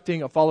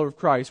rejecting a follower of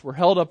Christ were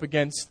held up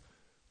against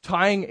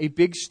tying a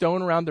big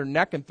stone around their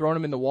neck and throwing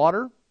them in the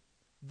water,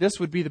 this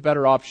would be the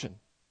better option.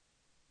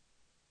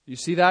 You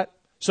see that?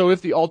 So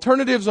if the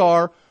alternatives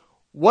are,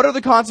 what are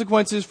the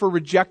consequences for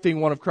rejecting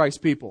one of Christ's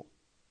people?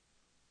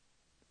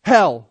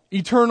 Hell,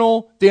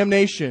 eternal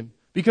damnation,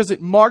 because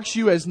it marks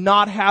you as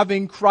not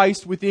having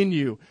Christ within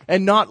you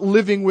and not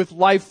living with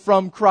life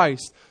from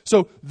Christ.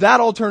 So that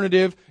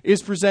alternative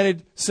is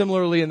presented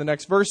similarly in the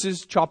next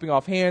verses, chopping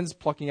off hands,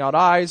 plucking out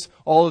eyes,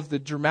 all of the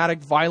dramatic,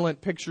 violent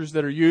pictures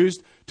that are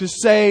used to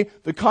say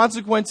the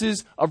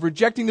consequences of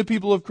rejecting the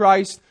people of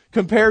Christ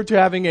compared to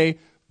having a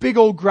big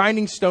old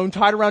grinding stone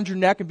tied around your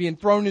neck and being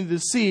thrown into the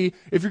sea.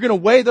 If you're going to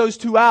weigh those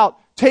two out,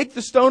 take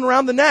the stone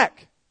around the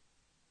neck.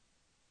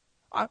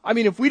 I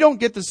mean, if we don't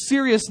get the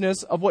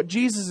seriousness of what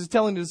Jesus is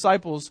telling the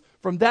disciples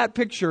from that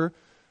picture,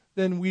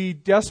 then we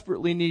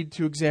desperately need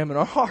to examine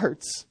our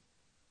hearts.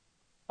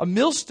 A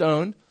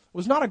millstone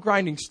was not a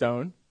grinding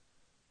stone.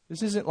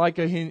 This isn't like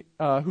a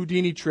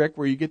Houdini trick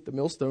where you get the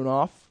millstone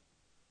off.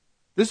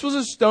 This was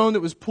a stone that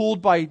was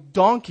pulled by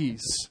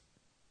donkeys.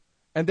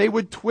 And they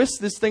would twist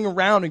this thing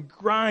around and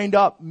grind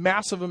up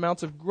massive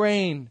amounts of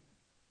grain.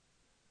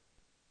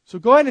 So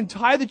go ahead and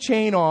tie the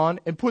chain on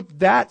and put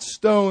that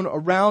stone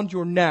around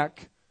your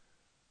neck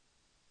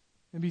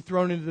and be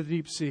thrown into the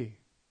deep sea.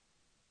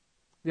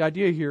 The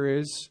idea here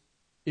is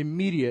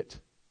immediate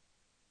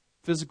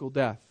physical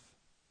death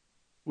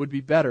would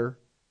be better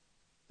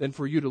than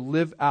for you to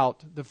live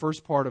out the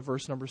first part of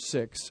verse number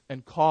 6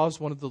 and cause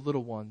one of the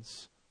little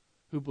ones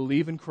who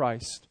believe in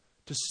Christ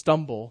to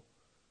stumble,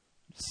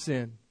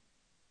 sin,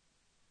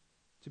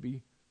 to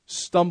be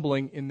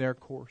stumbling in their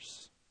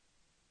course.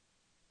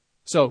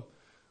 So,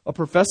 a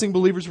professing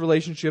believer's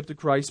relationship to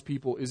Christ's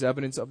people is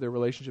evidence of their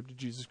relationship to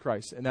Jesus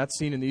Christ. And that's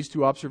seen in these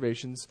two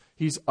observations.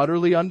 He's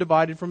utterly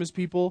undivided from his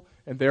people,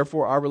 and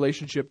therefore our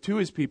relationship to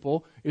his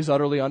people is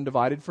utterly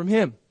undivided from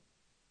him.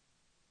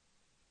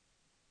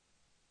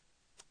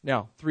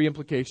 Now, 3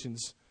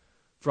 implications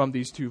from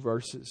these 2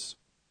 verses.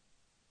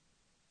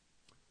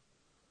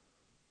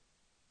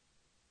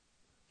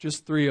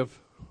 Just 3 of,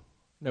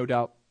 no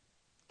doubt,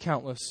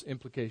 countless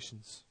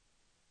implications.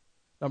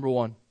 Number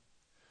 1,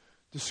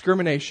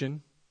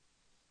 discrimination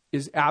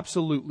is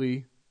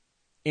absolutely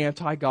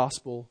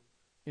anti-gospel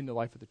in the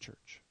life of the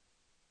church.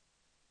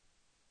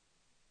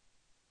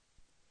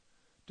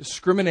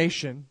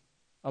 Discrimination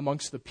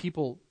amongst the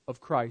people of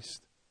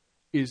Christ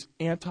is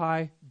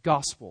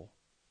anti-gospel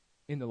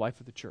in the life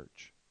of the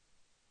church.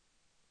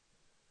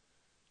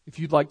 If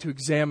you'd like to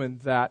examine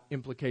that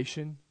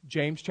implication,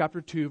 James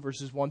chapter 2,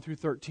 verses 1 through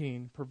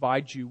 13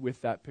 provides you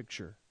with that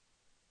picture.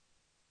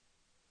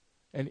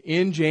 And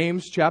in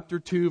James chapter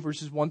 2,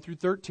 verses 1 through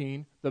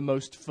 13, the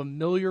most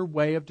familiar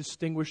way of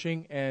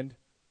distinguishing and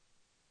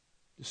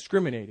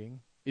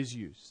discriminating is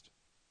used.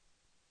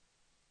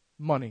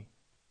 Money.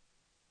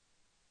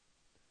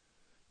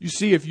 You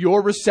see, if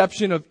your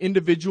reception of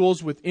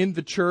individuals within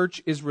the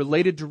church is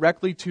related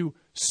directly to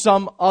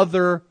some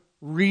other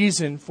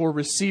reason for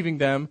receiving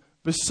them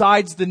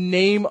besides the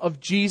name of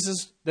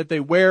Jesus that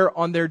they wear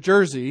on their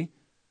jersey,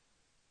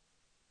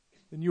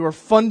 then you are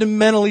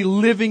fundamentally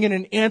living in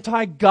an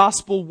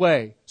anti-gospel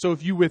way. So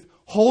if you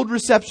withhold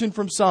reception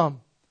from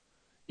some,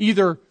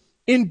 either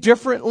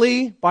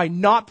indifferently by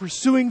not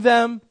pursuing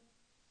them,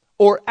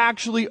 or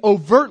actually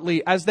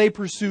overtly as they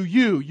pursue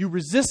you, you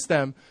resist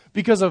them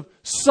because of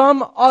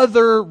some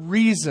other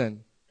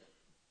reason,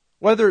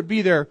 whether it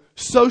be their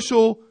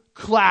social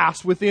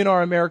class within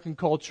our American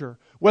culture,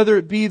 whether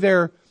it be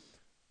their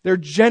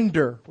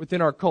gender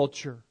within our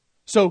culture.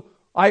 So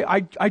I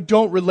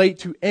don't relate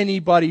to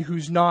anybody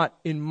who's not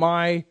in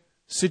my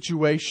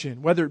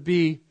situation, whether it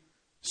be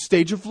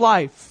stage of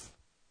life.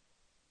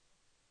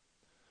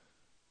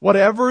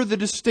 Whatever the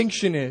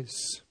distinction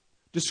is,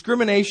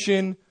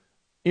 discrimination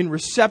in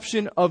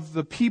reception of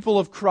the people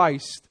of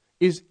Christ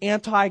is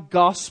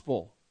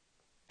anti-gospel.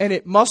 And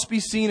it must be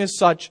seen as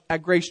such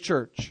at Grace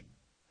Church.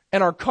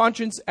 And our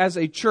conscience as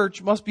a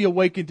church must be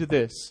awakened to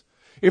this.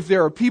 If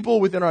there are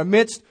people within our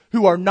midst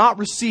who are not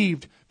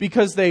received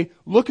because they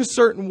look a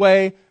certain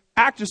way,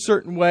 act a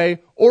certain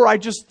way, or I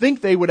just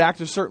think they would act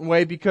a certain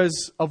way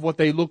because of what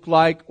they look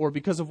like or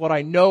because of what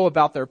I know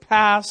about their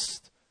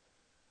past,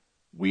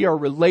 we are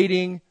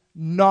relating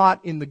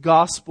not in the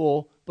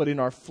gospel, but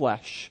in our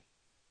flesh.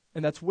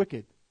 And that's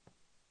wicked.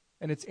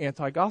 And it's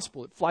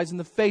anti-gospel. It flies in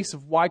the face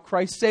of why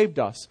Christ saved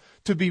us.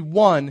 To be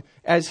one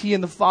as He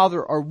and the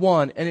Father are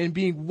one. And in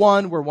being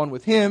one, we're one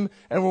with Him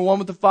and we're one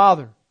with the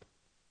Father.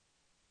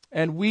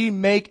 And we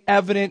make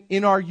evident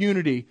in our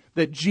unity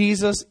that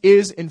Jesus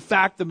is in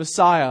fact the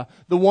Messiah.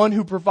 The one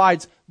who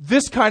provides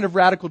this kind of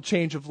radical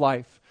change of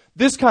life.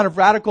 This kind of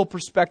radical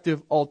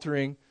perspective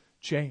altering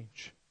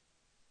change.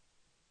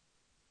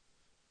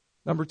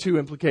 Number 2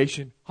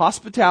 implication.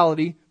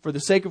 Hospitality for the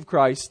sake of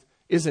Christ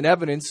is an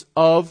evidence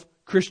of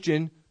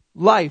Christian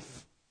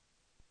life.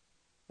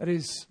 That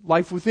is,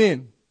 life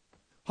within.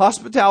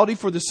 Hospitality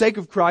for the sake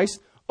of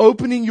Christ,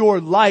 opening your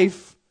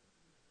life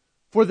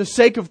for the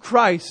sake of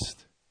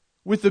Christ,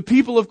 with the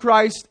people of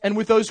Christ and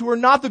with those who are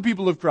not the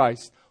people of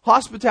Christ.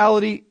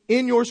 Hospitality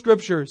in your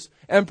scriptures,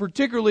 and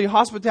particularly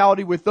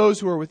hospitality with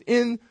those who are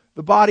within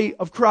the body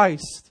of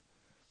Christ,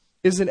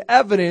 is an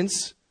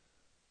evidence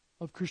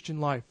of Christian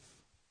life.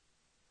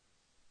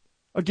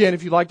 Again,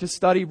 if you'd like to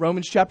study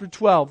Romans chapter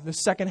 12, the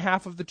second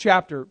half of the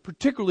chapter,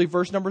 particularly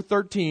verse number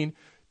 13,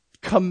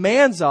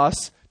 commands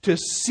us to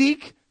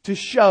seek to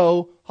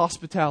show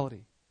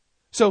hospitality.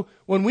 So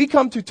when we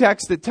come to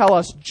texts that tell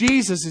us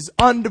Jesus is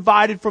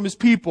undivided from His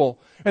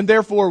people, and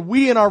therefore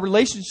we in our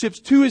relationships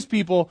to His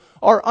people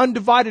are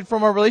undivided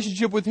from our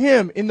relationship with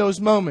Him in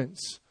those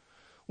moments,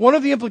 one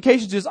of the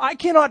implications is I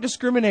cannot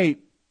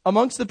discriminate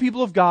amongst the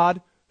people of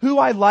God who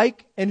I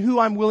like and who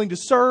I'm willing to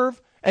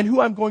serve and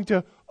who I'm going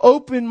to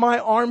open my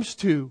arms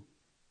to.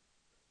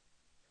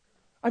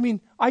 I mean,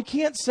 I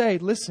can't say,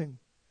 listen,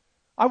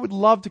 I would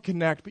love to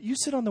connect, but you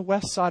sit on the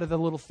west side of the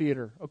little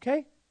theater,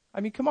 okay? I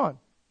mean, come on.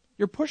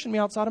 You're pushing me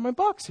outside of my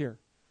box here.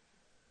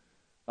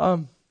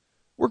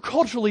 we're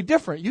culturally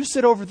different. You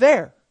sit over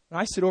there, and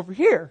I sit over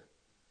here.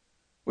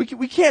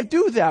 We can't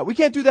do that. We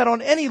can't do that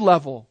on any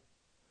level.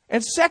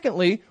 And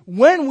secondly,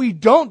 when we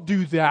don't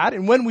do that,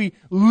 and when we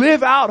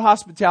live out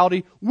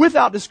hospitality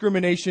without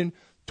discrimination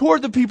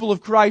toward the people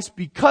of Christ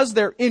because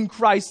they're in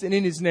Christ and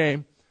in His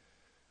name,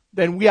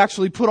 then we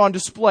actually put on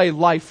display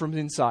life from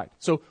inside.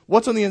 So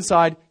what's on the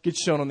inside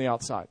gets shown on the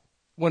outside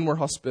when we're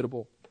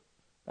hospitable.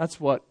 That's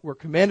what we're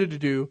commanded to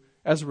do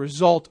as a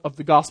result of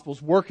the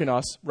gospel's work in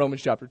us,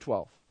 Romans chapter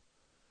 12.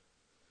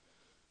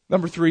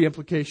 Number 3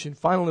 implication,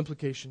 final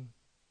implication.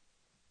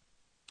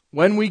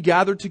 When we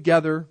gather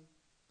together,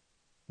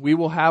 we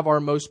will have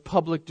our most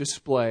public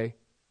display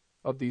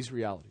of these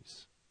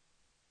realities.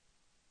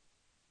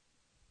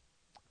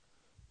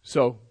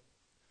 So,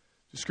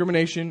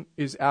 discrimination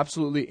is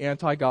absolutely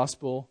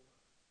anti-gospel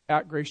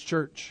at Grace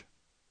Church.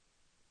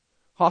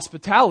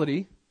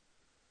 Hospitality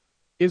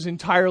is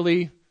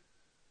entirely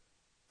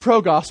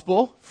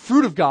pro-gospel,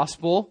 fruit of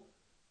gospel,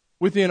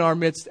 within our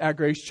midst at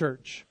Grace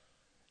Church.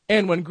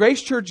 And when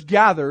Grace Church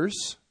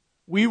gathers,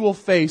 we will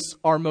face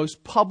our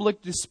most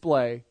public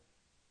display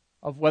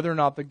of whether or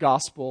not the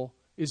gospel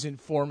is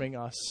informing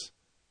us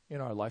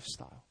in our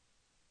lifestyle.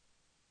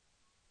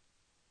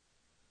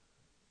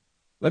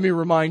 Let me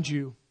remind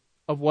you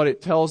of what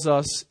it tells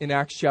us in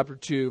Acts chapter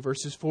 2,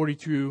 verses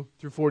 42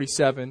 through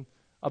 47,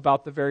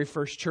 about the very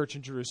first church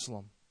in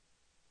Jerusalem.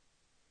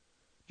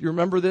 Do you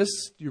remember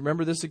this? Do you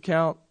remember this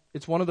account?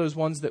 It's one of those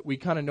ones that we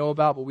kind of know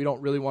about, but we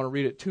don't really want to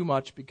read it too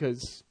much,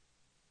 because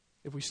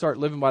if we start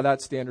living by that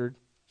standard,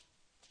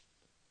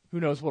 who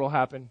knows what will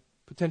happen?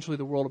 Potentially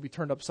the world will be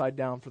turned upside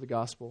down for the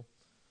gospel.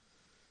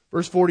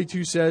 Verse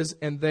 42 says,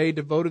 "And they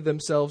devoted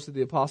themselves to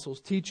the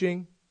apostles'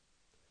 teaching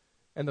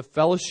and the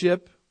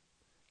fellowship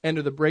and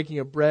to the breaking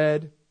of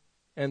bread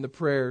and the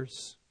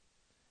prayers.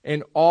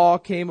 And awe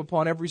came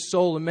upon every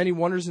soul, and many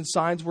wonders and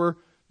signs were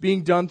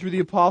being done through the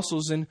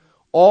apostles. And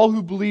all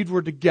who believed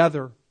were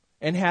together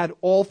and had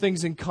all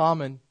things in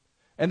common.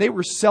 And they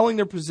were selling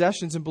their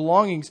possessions and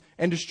belongings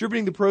and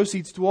distributing the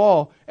proceeds to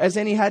all as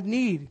any had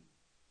need.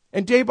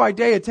 And day by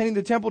day, attending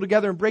the temple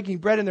together and breaking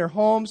bread in their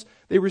homes,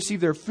 they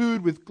received their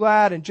food with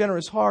glad and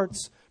generous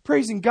hearts,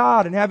 praising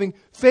God and having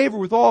favor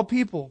with all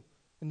people.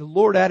 And the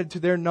Lord added to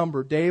their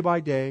number day by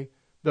day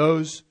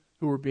those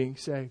who were being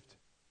saved."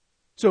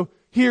 So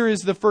here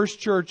is the first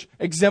church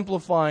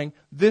exemplifying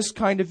this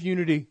kind of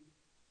unity.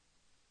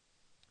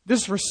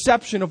 This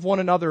reception of one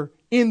another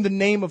in the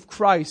name of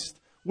Christ,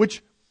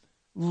 which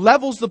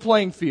levels the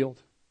playing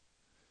field.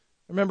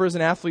 I remember as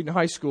an athlete in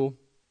high school,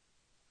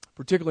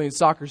 particularly in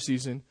soccer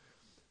season,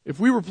 if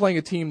we were playing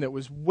a team that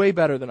was way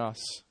better than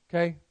us,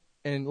 okay?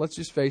 And let's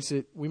just face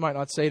it, we might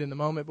not say it in the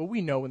moment, but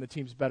we know when the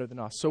team's better than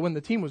us. So when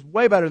the team was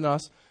way better than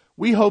us,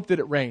 we hoped that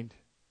it rained.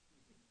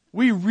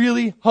 We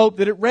really hoped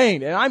that it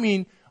rained. And I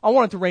mean, I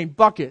want it to rain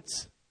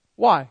buckets.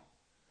 Why?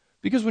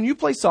 Because when you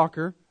play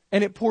soccer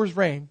and it pours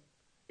rain,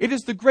 it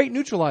is the great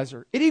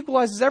neutralizer. It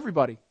equalizes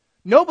everybody.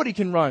 Nobody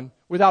can run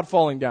without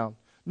falling down.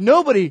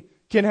 Nobody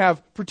can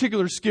have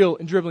particular skill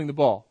in dribbling the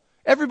ball.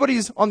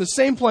 Everybody's on the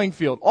same playing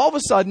field. All of a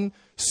sudden,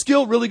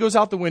 skill really goes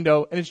out the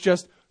window, and it's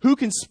just who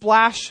can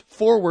splash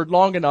forward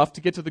long enough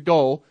to get to the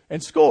goal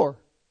and score.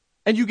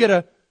 And you get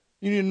an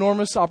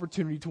enormous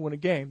opportunity to win a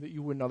game that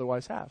you wouldn't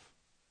otherwise have.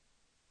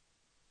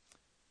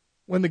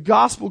 When the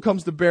gospel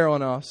comes to bear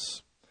on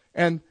us,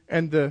 and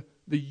the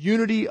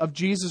unity of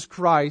Jesus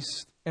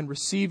Christ and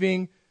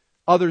receiving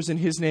others in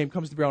His name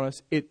comes to bear on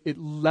us, it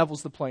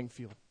levels the playing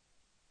field.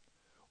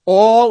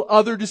 All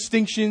other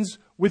distinctions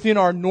within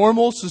our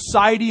normal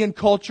society and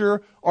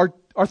culture are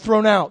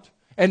thrown out.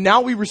 And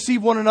now we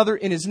receive one another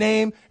in His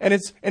name, and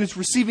it's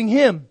receiving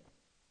Him.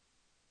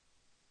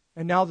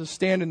 And now to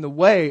stand in the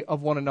way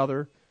of one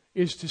another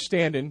is to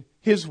stand in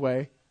His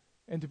way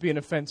and to be an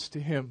offense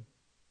to Him.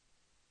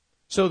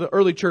 So the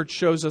early church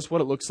shows us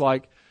what it looks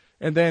like.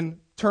 And then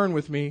turn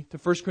with me to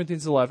 1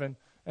 Corinthians 11,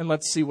 and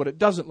let's see what it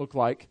doesn't look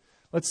like.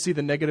 Let's see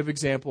the negative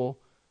example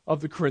of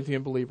the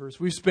Corinthian believers.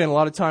 We've spent a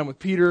lot of time with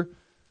Peter,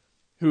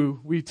 who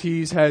we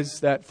tease has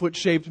that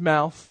foot-shaped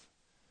mouth.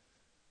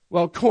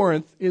 Well,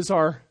 Corinth is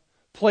our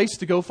place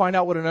to go find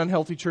out what an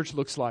unhealthy church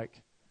looks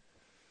like.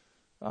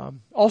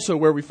 Also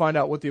where we find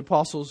out what the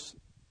apostles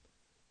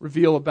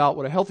reveal about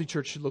what a healthy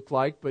church should look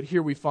like. But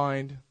here we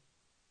find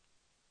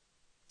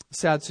a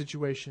sad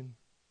situation.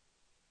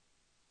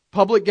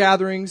 Public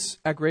gatherings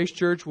at Grace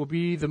Church will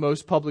be the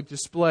most public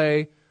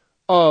display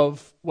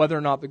of whether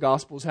or not the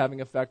gospel is having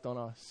effect on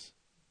us.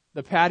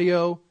 The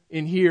patio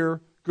in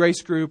here,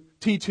 Grace Group,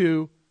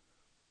 T2,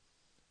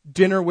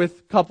 dinner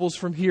with couples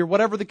from here,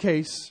 whatever the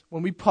case,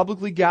 when we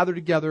publicly gather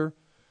together,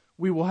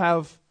 we will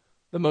have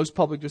the most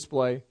public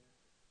display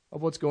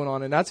of what's going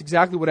on. And that's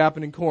exactly what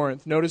happened in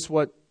Corinth. Notice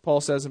what Paul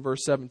says in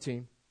verse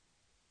 17.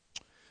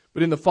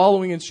 "But in the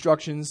following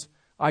instructions,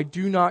 I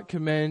do not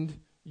commend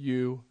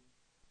you,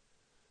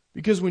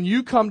 because when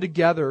you come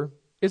together,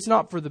 it's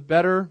not for the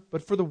better,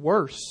 but for the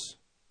worse.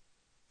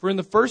 For in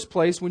the first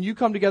place, when you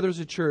come together as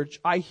a church,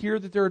 I hear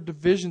that there are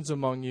divisions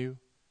among you.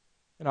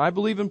 And I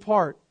believe in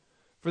part,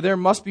 for there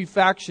must be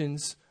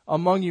factions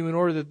among you in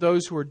order that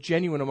those who are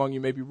genuine among you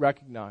may be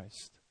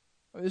recognized.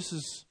 This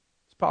is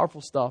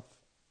powerful stuff.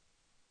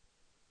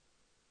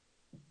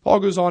 Paul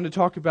goes on to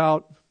talk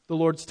about the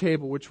Lord's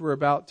table, which we're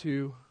about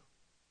to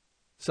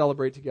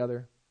celebrate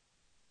together.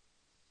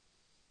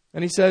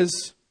 And he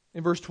says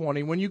in verse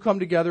 20, when you come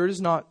together, it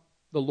is not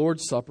the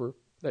Lord's supper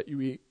that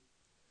you eat.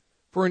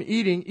 For in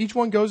eating, each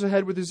one goes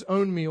ahead with his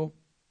own meal.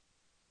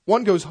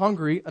 One goes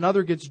hungry,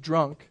 another gets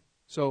drunk.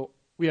 So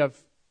we have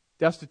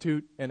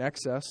destitute and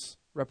excess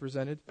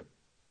represented.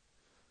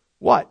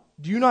 What?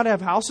 Do you not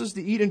have houses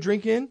to eat and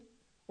drink in?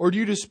 Or do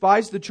you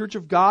despise the church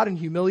of God and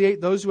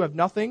humiliate those who have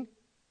nothing?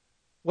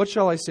 What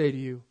shall I say to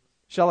you?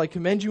 Shall I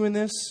commend you in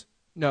this?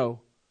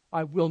 No,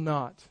 I will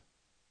not.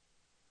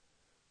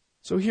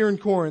 So here in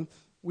Corinth,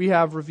 we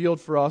have revealed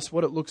for us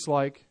what it looks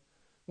like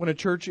when a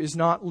church is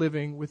not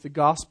living with the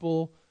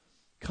gospel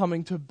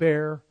coming to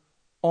bear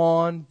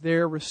on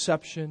their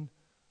reception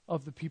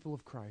of the people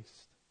of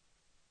Christ.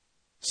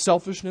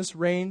 Selfishness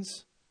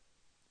reigns.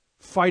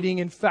 Fighting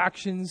and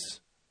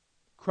factions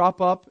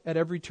crop up at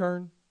every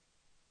turn.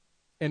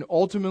 And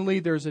ultimately,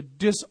 there's a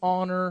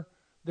dishonor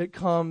that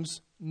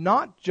comes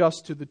not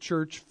just to the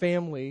church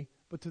family,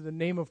 but to the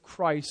name of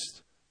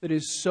Christ that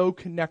is so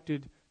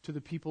connected to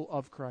the people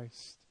of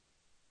Christ.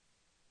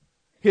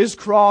 His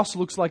cross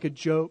looks like a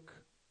joke.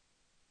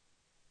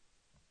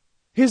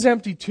 His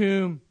empty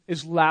tomb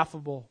is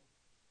laughable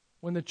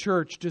when the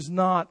church does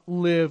not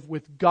live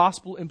with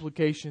gospel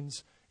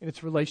implications in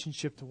its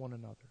relationship to one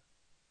another.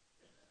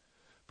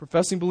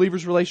 Professing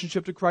believers'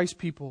 relationship to Christ's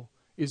people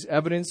is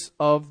evidence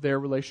of their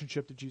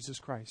relationship to Jesus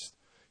Christ.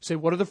 You say,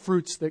 what are the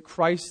fruits that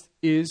Christ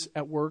is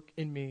at work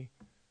in me?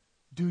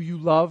 Do you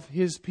love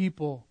His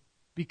people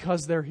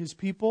because they're His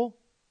people?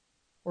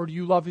 Or do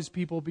you love His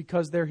people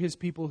because they're His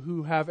people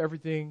who have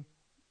everything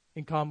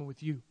in common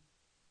with you?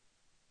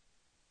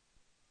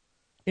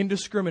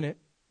 Indiscriminate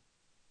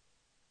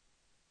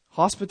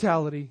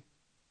hospitality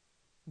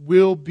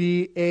will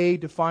be a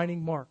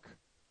defining mark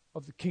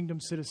of the kingdom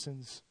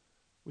citizens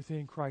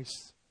within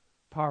Christ's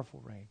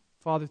powerful reign.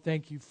 Father,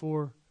 thank you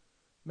for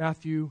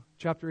Matthew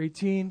chapter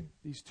 18,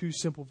 these two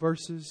simple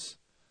verses.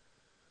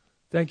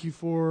 Thank you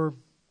for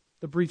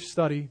the brief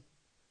study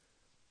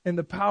and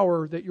the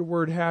power that your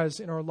word has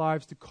in our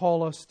lives to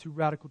call us to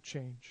radical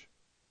change.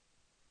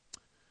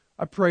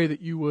 I pray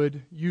that you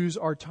would use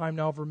our time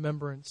now of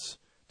remembrance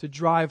to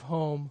drive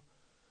home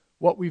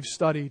what we've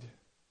studied.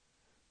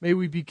 May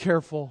we be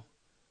careful.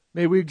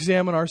 May we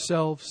examine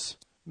ourselves.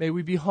 May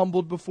we be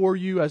humbled before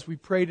you as we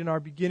prayed in our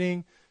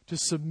beginning to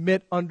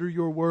submit under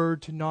your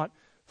word, to not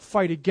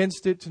fight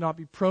against it, to not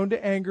be prone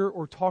to anger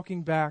or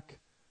talking back,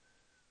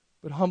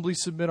 but humbly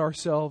submit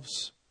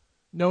ourselves,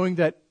 knowing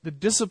that the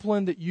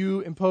discipline that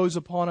you impose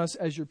upon us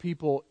as your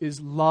people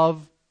is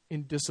love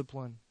in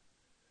discipline.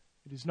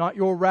 It is not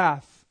your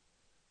wrath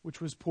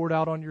which was poured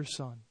out on your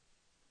Son.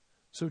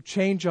 So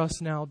change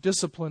us now,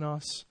 discipline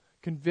us,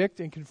 convict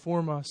and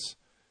conform us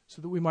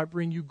so that we might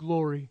bring you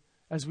glory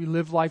as we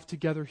live life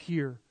together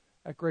here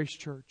at Grace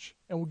Church.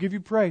 And we'll give you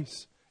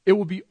praise. It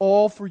will be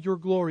all for your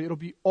glory. It'll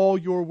be all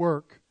your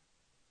work.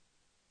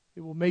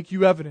 It will make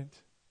you evident.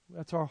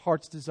 That's our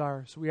heart's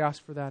desire. So we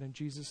ask for that in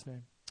Jesus'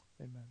 name.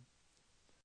 Amen.